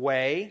possible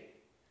way,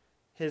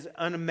 his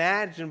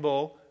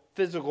unimaginable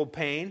physical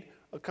pain,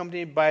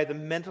 accompanied by the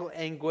mental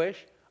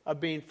anguish of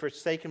being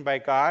forsaken by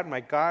God. My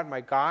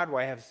God,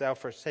 why hast thou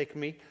forsaken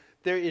me?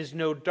 There is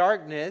no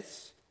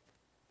darkness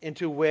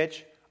into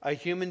which a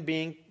human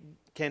being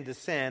can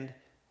descend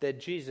that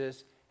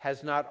Jesus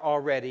has not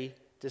already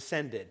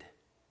descended.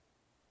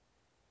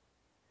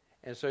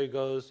 And so he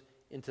goes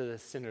into the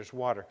sinner's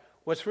water.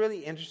 What's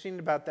really interesting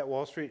about that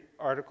Wall Street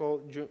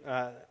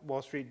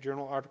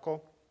Journal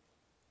article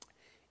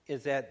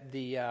is that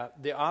the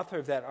author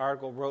of that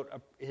article wrote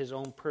his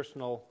own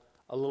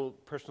a little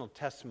personal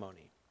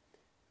testimony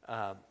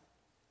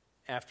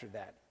after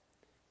that.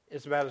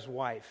 It's about his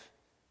wife.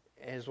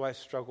 His wife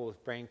struggled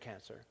with brain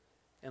cancer.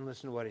 And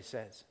listen to what he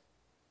says.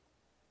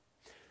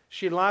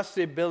 She lost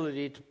the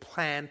ability to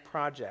plan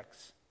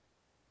projects.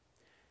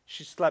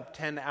 She slept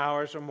 10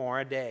 hours or more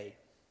a day.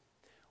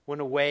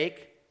 When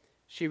awake,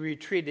 she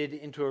retreated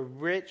into a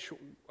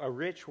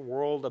rich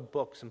world of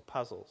books and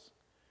puzzles.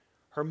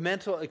 Her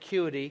mental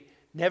acuity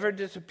never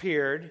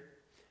disappeared,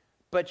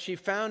 but she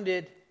found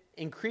it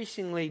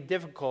increasingly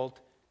difficult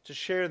to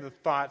share the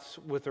thoughts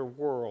with her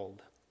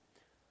world.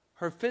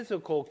 Her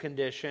physical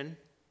condition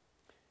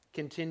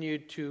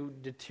continued to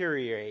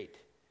deteriorate,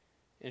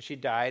 and she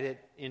died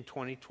in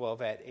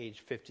 2012 at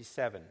age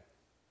 57.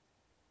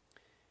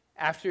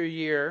 After a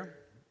year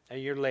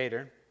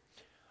later,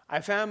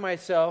 I found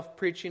myself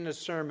preaching a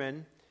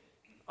sermon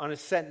on a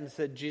sentence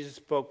that Jesus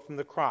spoke from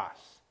the cross.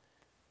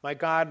 My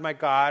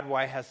God,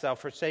 why hast thou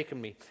forsaken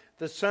me?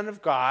 The Son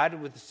of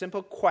God, with a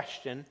simple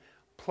question,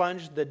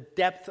 plunged the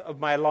depth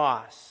of my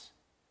loss.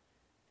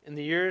 In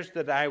the years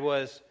that I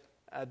was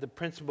the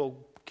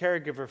principal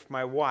caregiver for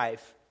my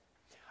wife,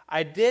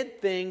 I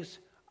did things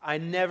I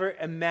never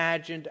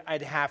imagined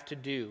I'd have to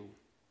do.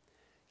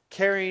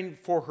 Caring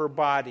for her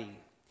body,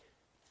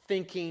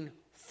 thinking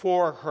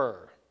for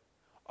her,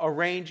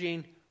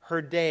 arranging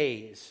her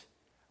days.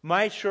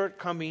 My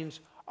shortcomings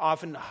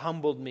often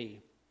humbled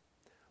me.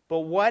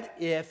 But what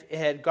if it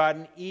had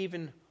gotten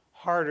even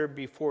harder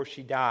before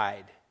she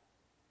died?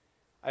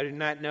 I do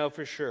not know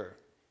for sure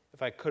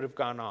if I could have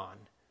gone on.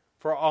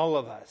 For all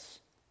of us,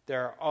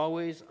 there are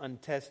always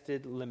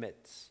untested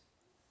limits,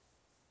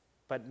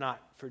 but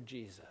not for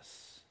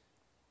Jesus.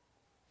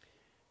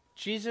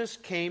 Jesus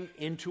came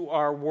into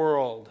our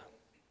world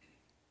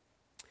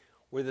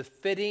where the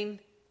fitting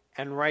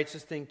and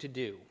righteous thing to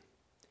do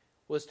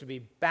was to be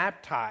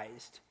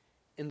baptized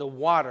in the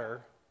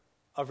water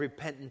of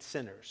repentant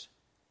sinners.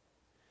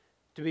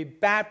 To be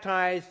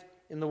baptized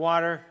in the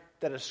water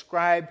that a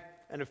scribe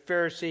and a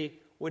Pharisee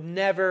would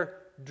never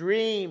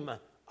dream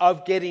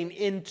of getting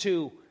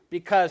into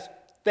because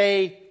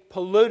they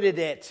polluted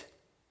it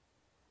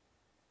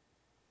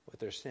with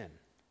their sin.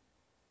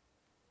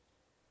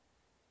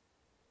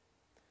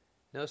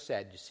 No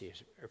Sadducee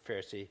or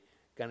Pharisee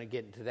going to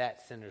get into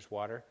that sinner's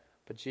water,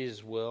 but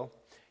Jesus will.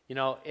 You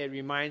know, it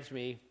reminds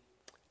me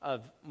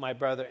of my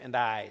brother and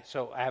I.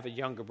 So I have a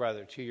younger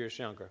brother, 2 years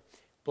younger.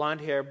 Blonde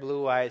hair,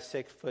 blue eyes,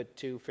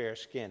 6'2", fair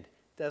skinned.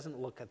 Doesn't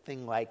look a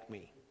thing like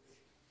me.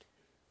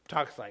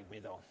 Talks like me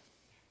though.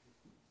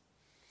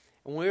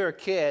 When we were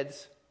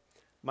kids,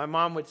 my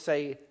mom would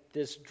say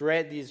these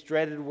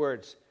dreaded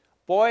words.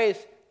 Boys,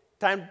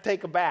 time to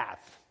take a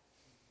bath.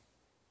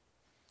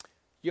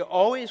 You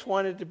always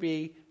wanted to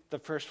be the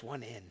first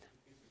one in.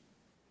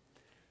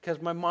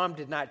 Because my mom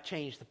did not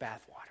change the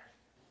bath water.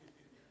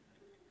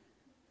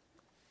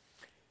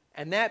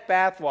 And that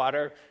bath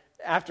water,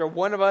 after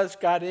one of us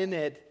got in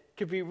it,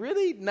 could be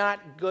really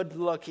not good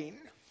looking.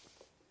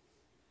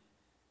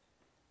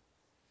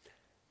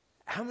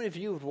 How many of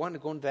you would want to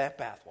go into that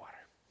bath water?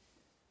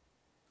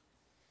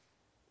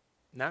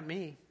 Not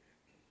me,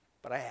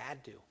 but I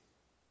had to.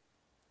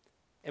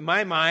 In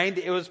my mind,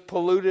 it was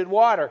polluted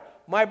water.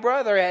 My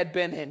brother had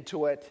been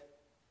into it.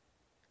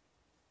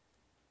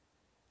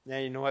 Now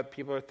you know what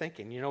people are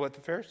thinking. You know what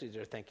the Pharisees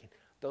are thinking.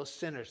 Those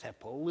sinners have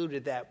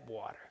polluted that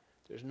water.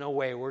 There's no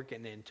way we're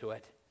getting into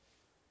it.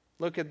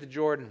 Look at the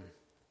Jordan.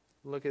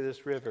 Look at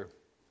this river.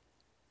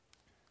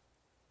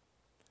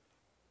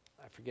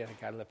 I forget,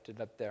 I got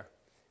lifted up there.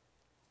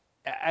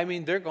 I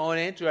mean, they're going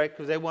into it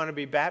because they want to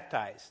be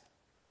baptized.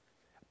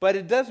 But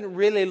it doesn't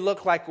really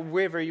look like a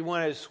river you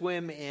want to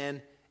swim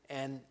in.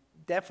 And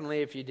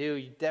definitely, if you do,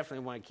 you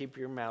definitely want to keep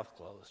your mouth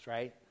closed,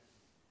 right?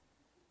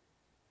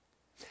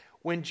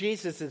 When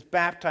Jesus is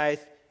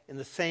baptized in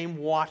the same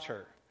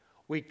water,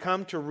 we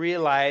come to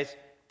realize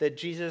that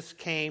Jesus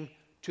came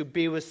to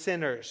be with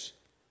sinners.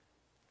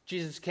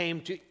 Jesus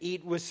came to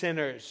eat with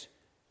sinners.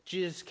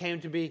 Jesus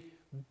came to be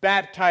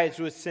baptized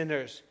with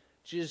sinners.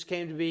 Jesus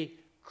came to be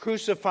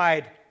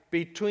crucified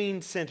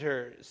between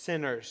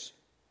sinners.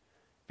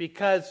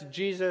 Because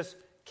Jesus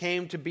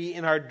came to be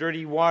in our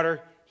dirty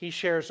water, he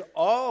shares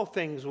all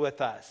things with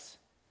us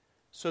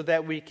so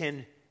that we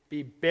can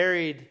be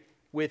buried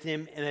with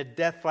him in a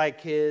death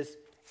like his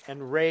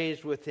and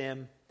raised with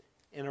him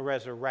in a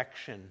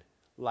resurrection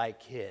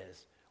like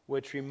his,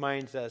 which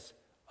reminds us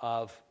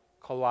of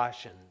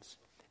Colossians.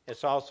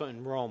 It's also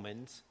in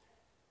Romans.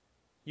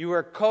 You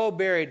are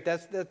co-buried.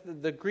 That's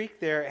the Greek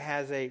there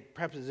has a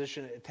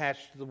preposition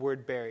attached to the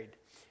word buried.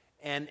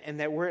 And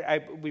that word,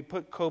 we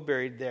put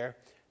co-buried there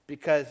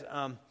because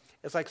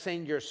it's like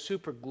saying you're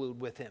super glued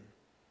with him.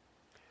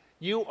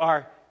 You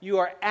are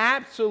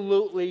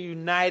absolutely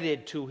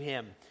united to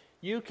him.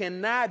 You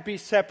cannot be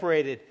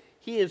separated.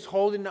 He is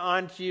holding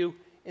on to you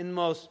in the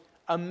most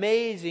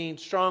amazing,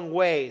 strong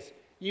ways.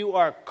 You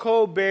are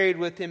co-buried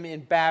with him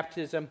in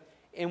baptism,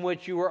 in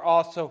which you were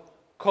also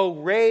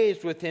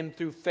co-raised with him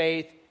through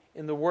faith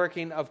in the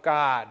working of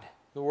God,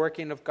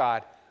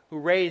 who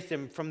raised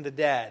him from the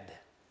dead.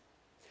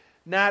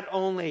 Not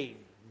only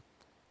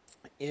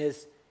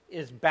is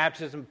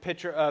baptism a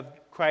picture of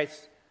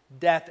Christ's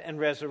death and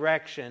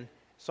resurrection,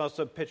 it's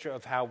also a picture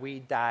of how we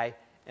die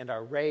and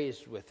are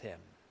raised with him.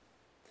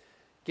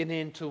 Getting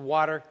into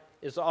water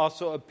is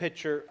also a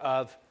picture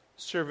of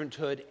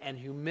servanthood and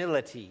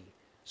humility.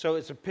 So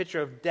it's a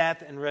picture of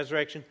death and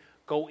resurrection.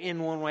 Go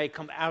in one way,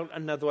 come out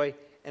another way.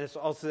 And it's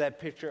also that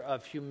picture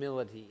of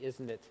humility,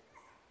 isn't it?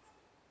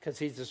 Because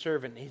he's a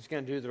servant. He's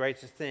going to do the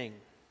righteous thing.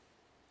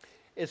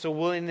 It's a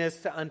willingness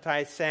to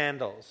untie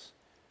sandals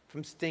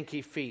from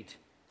stinky feet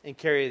and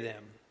carry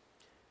them.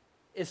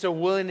 It's a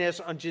willingness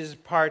on Jesus'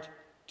 part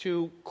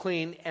to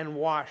clean and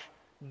wash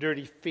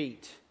dirty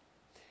feet.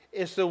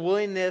 It's the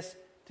willingness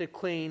to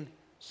clean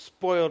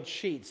spoiled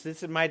sheets.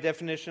 This is my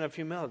definition of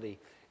humility.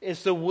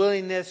 It's the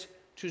willingness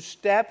to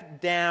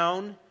step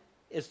down.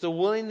 It's the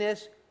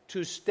willingness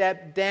to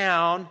step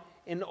down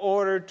in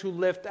order to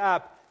lift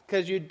up.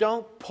 Because you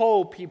don't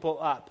pull people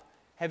up.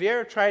 Have you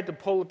ever tried to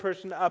pull a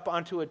person up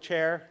onto a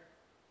chair?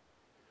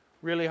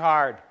 Really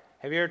hard.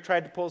 Have you ever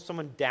tried to pull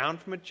someone down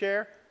from a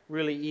chair?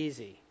 Really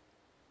easy.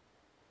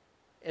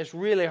 It's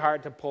really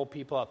hard to pull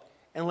people up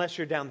unless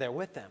you're down there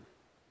with them.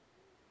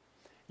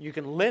 You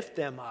can lift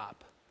them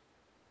up.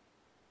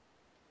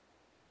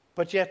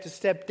 But you have to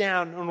step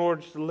down in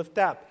order to lift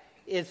up.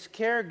 It's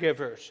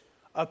caregivers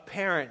of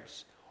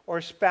parents or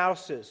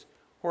spouses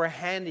who are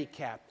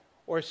handicapped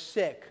or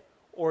sick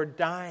or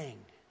dying.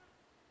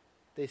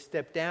 They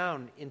step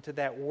down into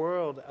that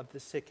world of the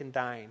sick and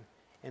dying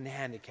and the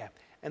handicapped.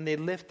 And they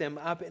lift them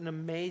up in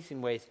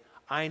amazing ways.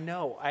 I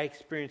know. I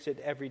experience it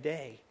every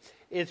day.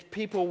 It's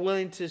people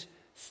willing to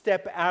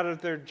step out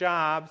of their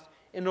jobs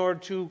in order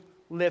to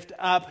lift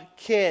up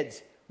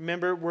kids.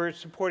 Remember, we're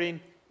supporting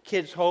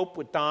Kids Hope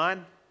with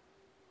Don.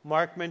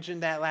 Mark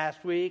mentioned that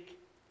last week.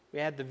 We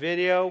had the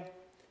video.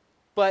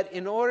 But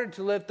in order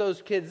to lift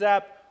those kids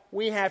up,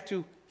 we have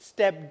to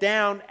step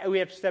down. We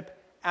have to step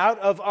out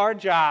of our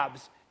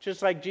jobs,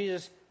 just like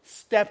Jesus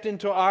stepped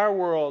into our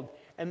world,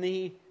 and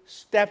he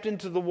stepped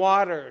into the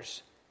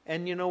waters.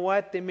 And you know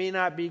what? They may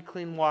not be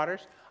clean waters.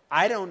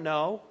 I don't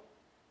know.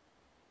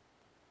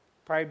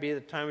 Probably be the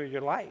time of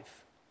your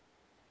life.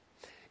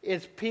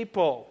 It's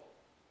people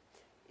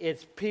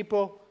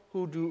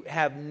who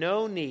have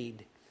no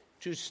need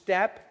to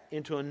step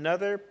into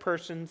another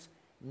person's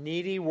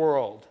needy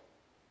world.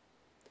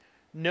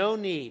 No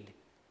need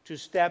to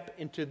step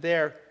into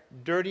their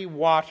dirty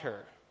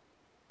water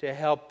to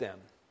help them.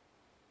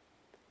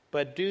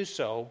 But do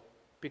so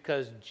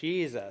because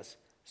Jesus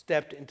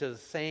stepped into the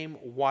same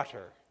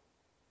water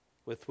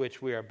with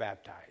which we are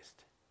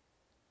baptized.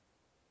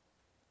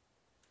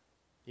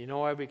 You know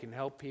why we can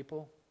help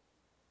people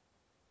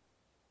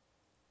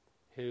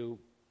who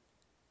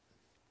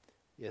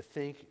you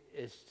think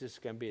it's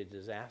just going to be a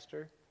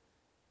disaster?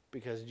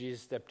 Because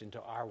Jesus stepped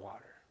into our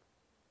water,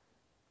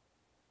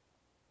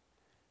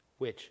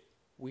 which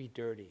we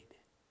dirtied.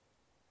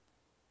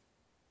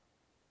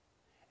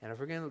 And if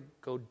we're going to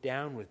go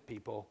down with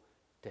people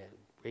to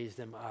raise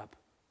them up,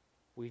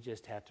 we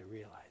just have to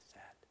realize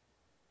that.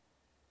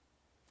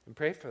 And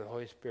pray for the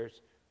Holy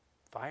Spirit's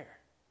fire.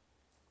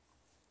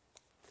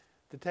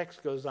 The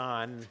text goes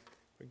on.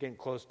 We're getting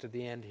close to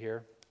the end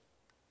here.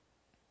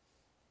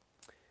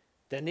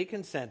 Then he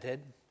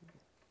consented.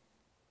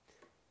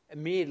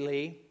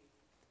 Immediately,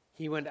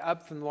 he went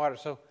up from the water.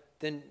 So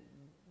then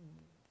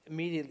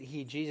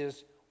immediately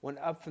Jesus went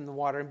up from the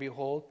water, and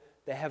behold,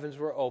 the heavens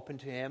were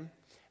opened to him.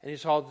 And he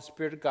saw the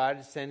Spirit of God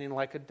descending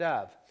like a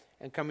dove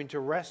and coming to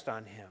rest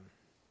on him.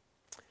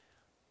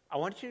 I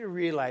want you to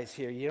realize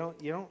here, you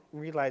don't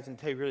realize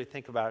until you really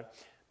think about it,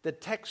 the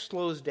text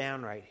slows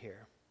down right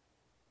here.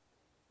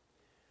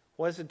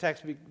 What has the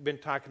text been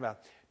talking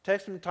about? The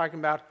text has been talking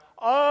about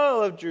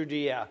all of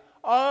Judea,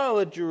 all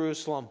of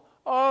Jerusalem,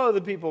 all the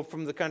people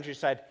from the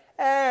countryside.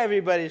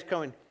 Everybody's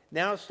coming.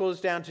 Now it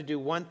slows down to do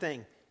one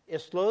thing. It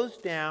slows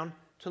down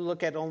to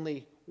look at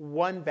only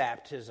one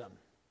baptism.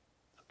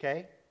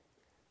 Okay?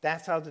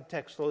 That's how the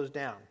text slows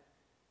down.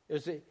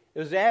 It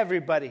was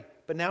everybody,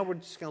 but now we're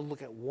just going to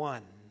look at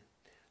one.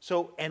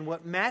 So, and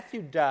what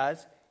Matthew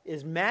does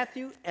is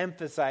Matthew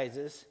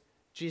emphasizes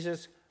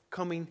Jesus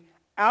coming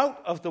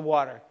out of the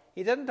water.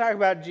 He doesn't talk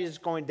about Jesus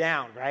going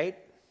down, right?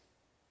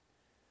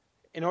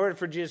 In order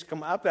for Jesus to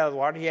come up out of the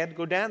water, he had to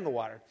go down the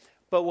water.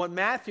 But what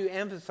Matthew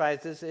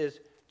emphasizes is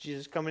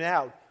Jesus coming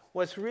out.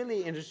 What's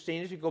really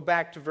interesting, if you go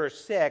back to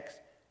verse 6,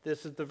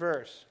 this is the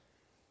verse.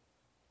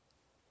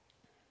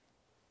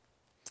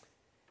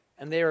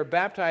 And they were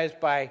baptized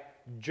by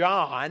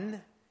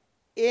John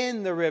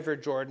in the river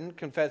Jordan,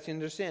 confessing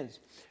their sins.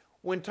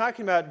 When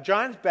talking about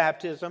John's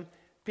baptism,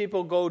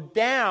 people go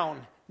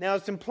down. Now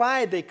it's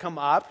implied they come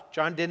up.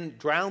 John didn't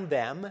drown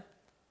them.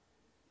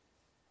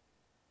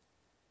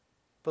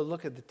 But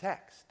look at the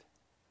text.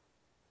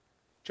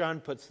 John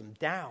puts them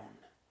down.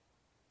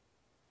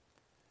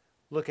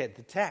 Look at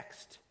the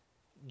text.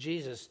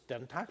 Jesus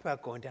doesn't talk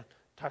about going down.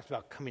 He talks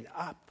about coming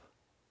up.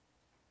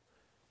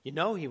 You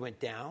know he went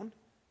down.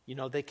 You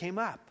know they came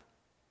up.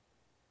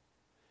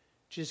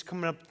 Jesus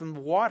coming up from the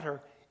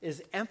water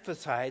is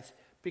emphasized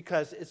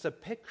because it's a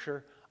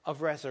picture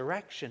of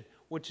resurrection,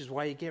 which is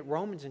why you get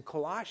Romans and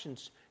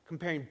Colossians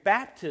comparing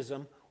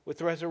baptism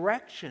with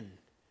resurrection,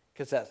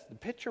 because that's the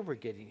picture we're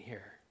getting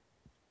here.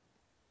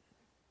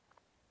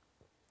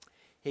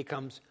 He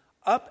comes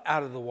up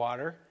out of the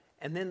water,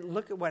 and then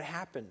look at what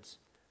happens.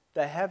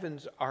 The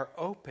heavens are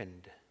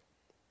opened.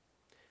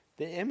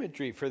 The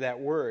imagery for that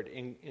word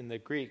in the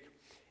Greek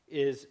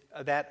is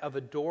that of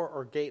a door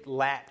or gate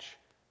latch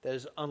that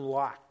is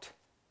unlocked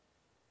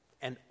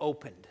and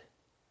opened.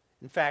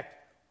 In fact,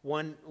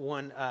 one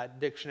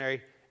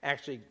dictionary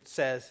actually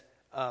says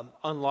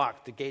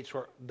unlocked.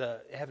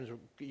 The heavens were,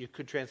 you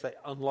could translate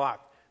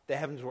unlocked. The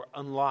heavens were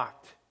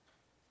unlocked.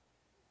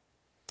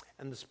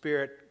 And the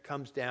Spirit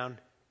comes down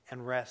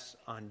and rests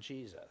on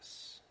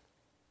Jesus.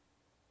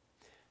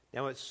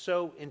 Now, what's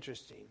so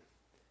interesting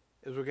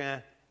is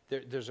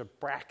there's a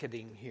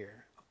bracketing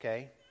here,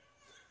 okay?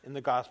 In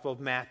the Gospel of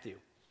Matthew,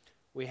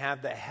 we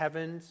have the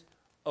heavens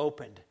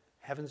opened,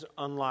 heavens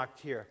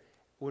unlocked here.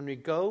 When we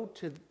go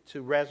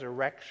to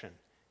resurrection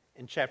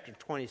in chapter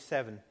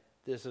 27,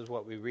 this is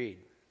what we read.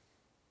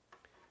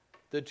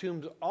 The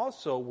tombs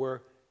also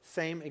were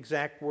same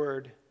exact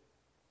word.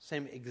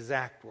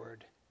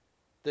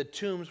 The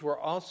tombs were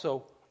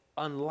also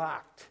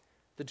unlocked.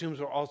 The tombs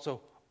were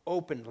also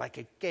opened like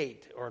a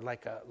gate or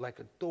like a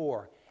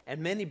door.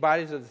 And many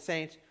bodies of the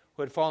saints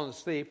who had fallen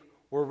asleep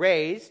were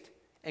raised,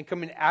 and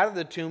coming out of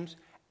the tombs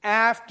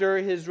after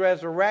his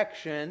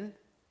resurrection,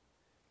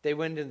 they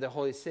went into the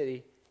holy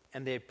city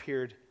and they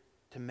appeared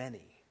to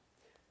many.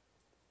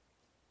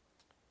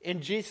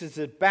 In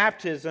Jesus'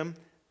 baptism,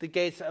 the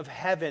gates of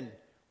heaven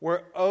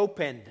were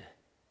opened.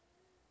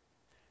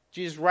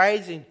 Jesus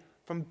rising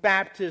from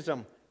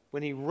baptism,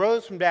 when he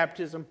rose from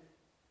baptism,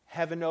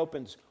 heaven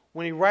opens.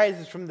 When he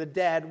rises from the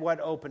dead, what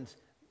opens?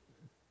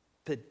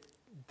 The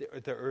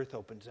earth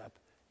opens up.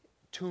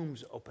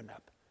 Tombs open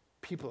up.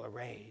 People are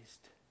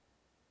raised.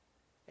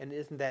 And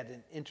isn't that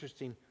an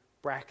interesting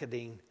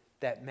bracketing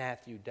that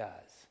Matthew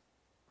does?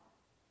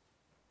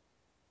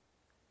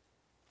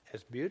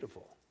 It's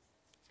beautiful.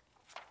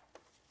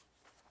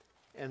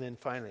 And then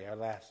finally, our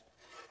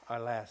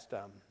last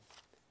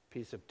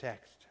piece of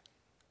text.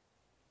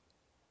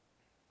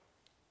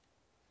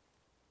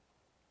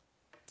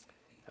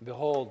 And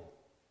behold,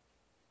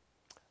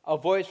 a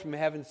voice from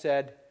heaven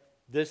said,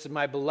 "This is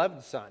my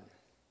beloved Son,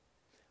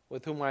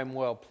 with whom I am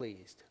well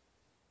pleased."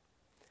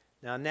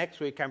 Now, next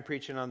week I'm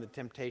preaching on the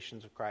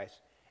temptations of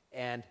Christ,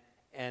 and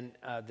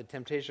the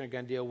temptation I'm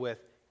going to deal with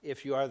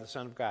if you are the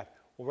Son of God.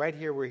 Well, right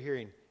here we're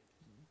hearing,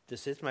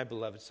 "This is my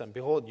beloved Son.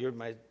 Behold, you're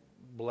my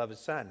beloved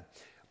Son."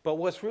 But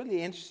what's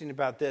really interesting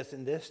about this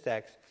in this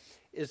text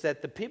is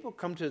that the people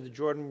come to the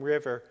Jordan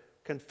River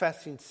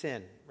confessing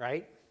sin,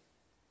 right?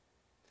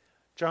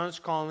 John's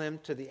calling them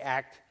to the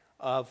act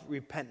of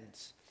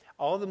repentance.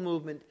 All the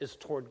movement is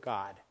toward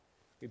God.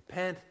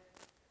 Repent,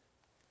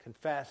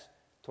 confess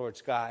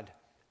towards God.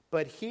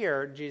 But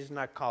here, Jesus is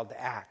not called to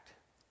act.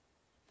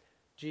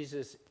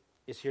 Jesus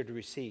is here to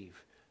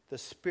receive the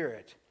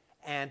Spirit.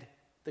 And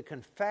the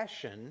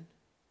confession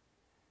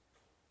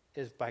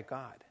is by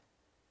God.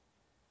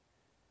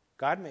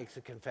 God makes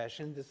a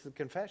confession. This is the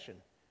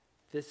confession.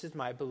 "This is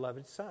my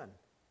beloved Son,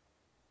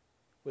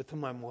 with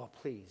whom I'm well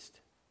pleased."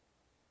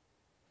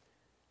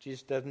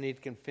 Jesus doesn't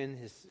need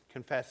to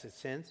confess his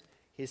sins.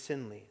 He's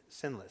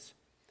sinless.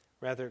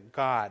 Rather,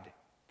 God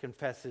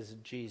confesses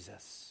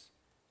Jesus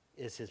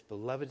is his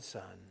beloved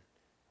Son,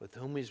 with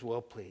whom he's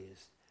well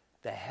pleased.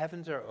 The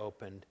heavens are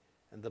opened,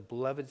 and the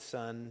beloved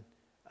Son,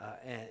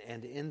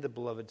 and in the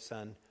beloved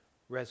Son,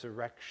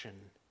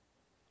 resurrection,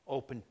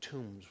 open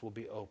tombs will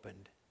be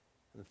opened.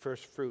 And the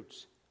first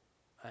fruits,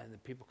 and the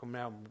people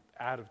coming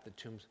out of the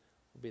tombs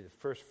will be the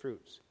first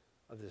fruits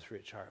of this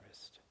rich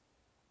harvest.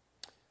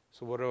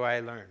 So what do I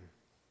learn?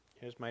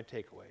 Here's my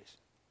takeaways.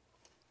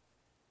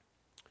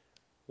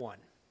 1,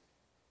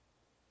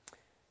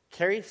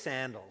 carry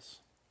sandals.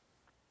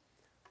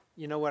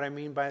 You know what I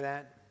mean by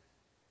that?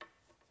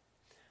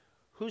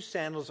 Whose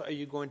sandals are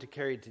you going to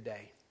carry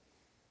today?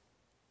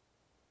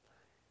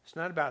 It's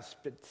not about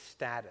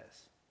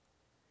status.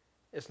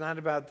 It's not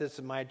about this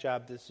is my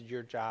job, this is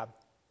your job.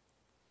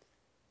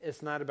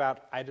 It's not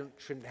about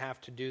shouldn't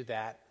have to do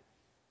that.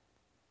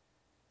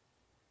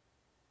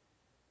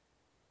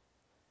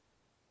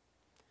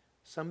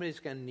 Somebody's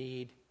going to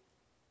need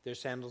their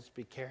sandals to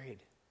be carried.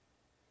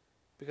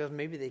 because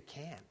maybe they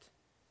can't.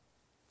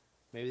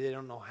 Maybe they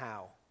don't know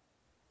how.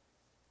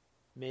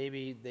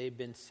 Maybe they've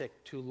been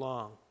sick too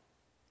long.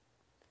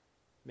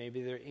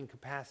 Maybe they're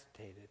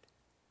incapacitated.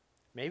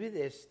 Maybe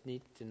they just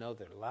need to know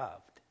they're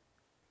loved.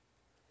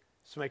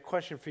 So my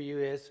question for you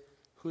is,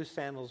 whose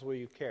sandals will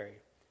you carry?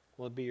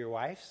 Will it be your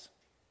wife's?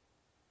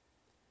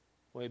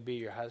 Will it be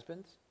your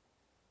husband's?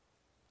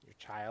 Your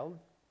child?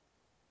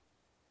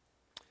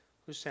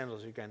 Whose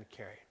sandals are you going to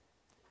carry?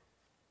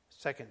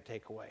 Second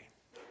takeaway.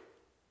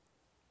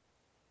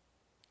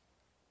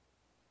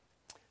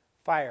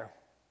 Fire.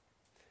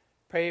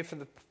 Pray for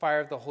the fire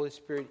of the Holy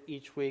Spirit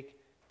each week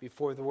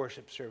before the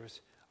worship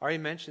service. I already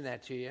mentioned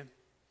that to you,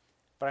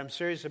 but I'm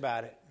serious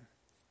about it.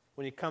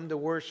 When you come to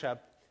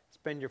worship,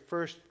 spend your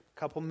first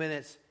couple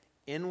minutes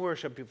in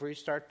worship before you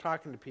start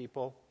talking to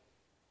people,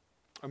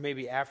 or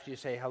maybe after you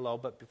say hello,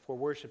 but before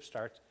worship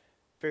starts,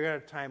 figure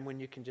out a time when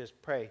you can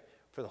just pray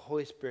for the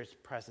Holy Spirit's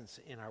presence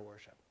in our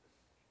worship.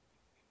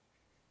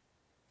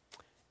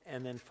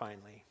 And then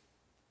finally,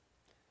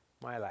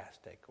 my last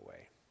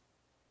takeaway.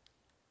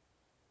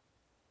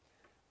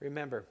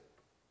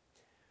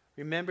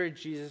 Remember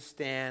Jesus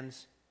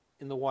stands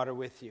in the water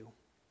with you.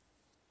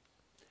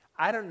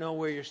 I don't know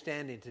where you're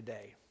standing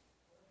today.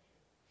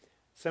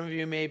 Some of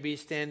you may be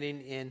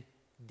standing in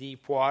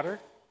deep water.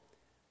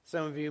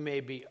 Some of you may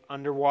be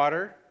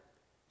underwater.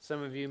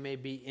 Some of you may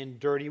be in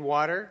dirty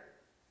water.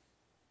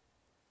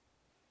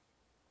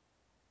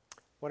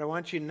 What I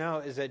want you to know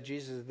is that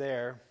Jesus is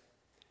there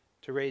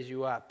to raise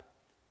you up.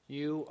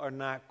 You are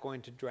not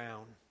going to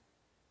drown.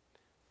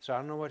 So I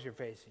don't know what you're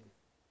facing.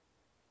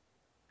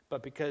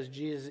 But because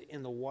Jesus is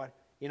in the water,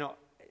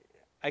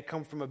 I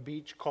come from a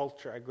beach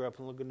culture. I grew up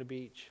in Laguna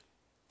Beach.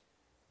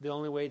 The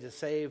only way to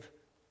save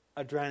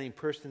a drowning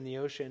person in the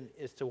ocean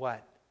is to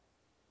what?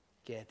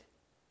 Get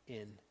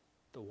in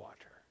the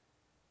water.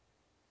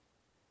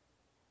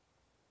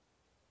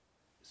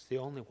 It's the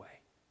only way.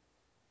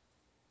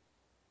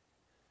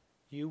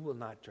 You will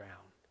not drown.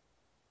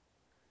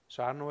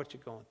 So I don't know what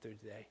you're going through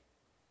today,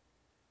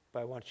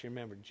 but I want you to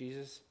remember,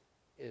 Jesus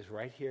is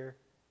right here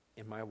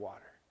in my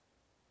water.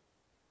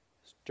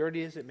 As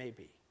dirty as it may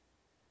be,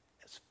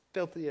 as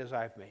filthy as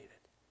I've made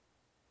it,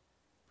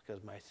 because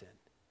of my sin,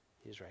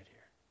 he's right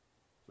here.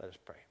 Let us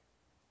pray.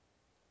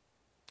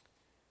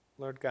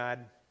 Lord God,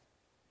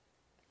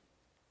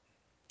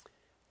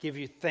 give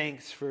you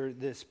thanks for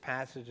this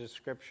passage of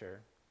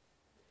Scripture,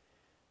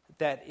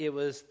 that it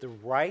was the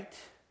right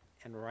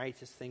and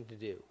righteous thing to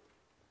do,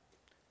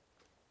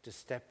 to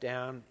step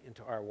down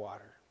into our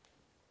water,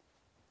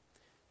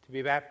 to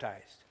be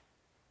baptized.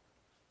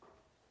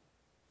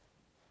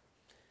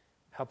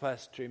 Help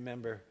us to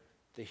remember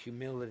the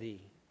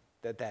humility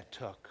that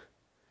took.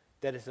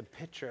 That is a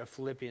picture of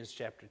Philippians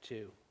chapter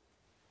 2.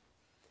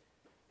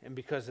 And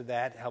because of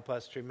that, help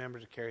us to remember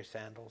to carry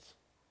sandals.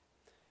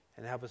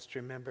 And help us to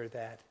remember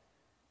that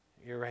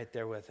you're right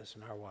there with us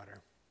in our water.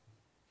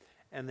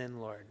 And then,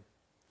 Lord,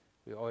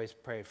 we always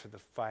pray for the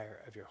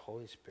fire of your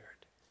Holy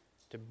Spirit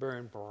to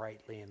burn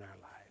brightly in our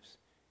lives.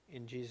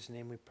 In Jesus'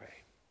 name we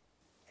pray.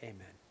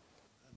 Amen.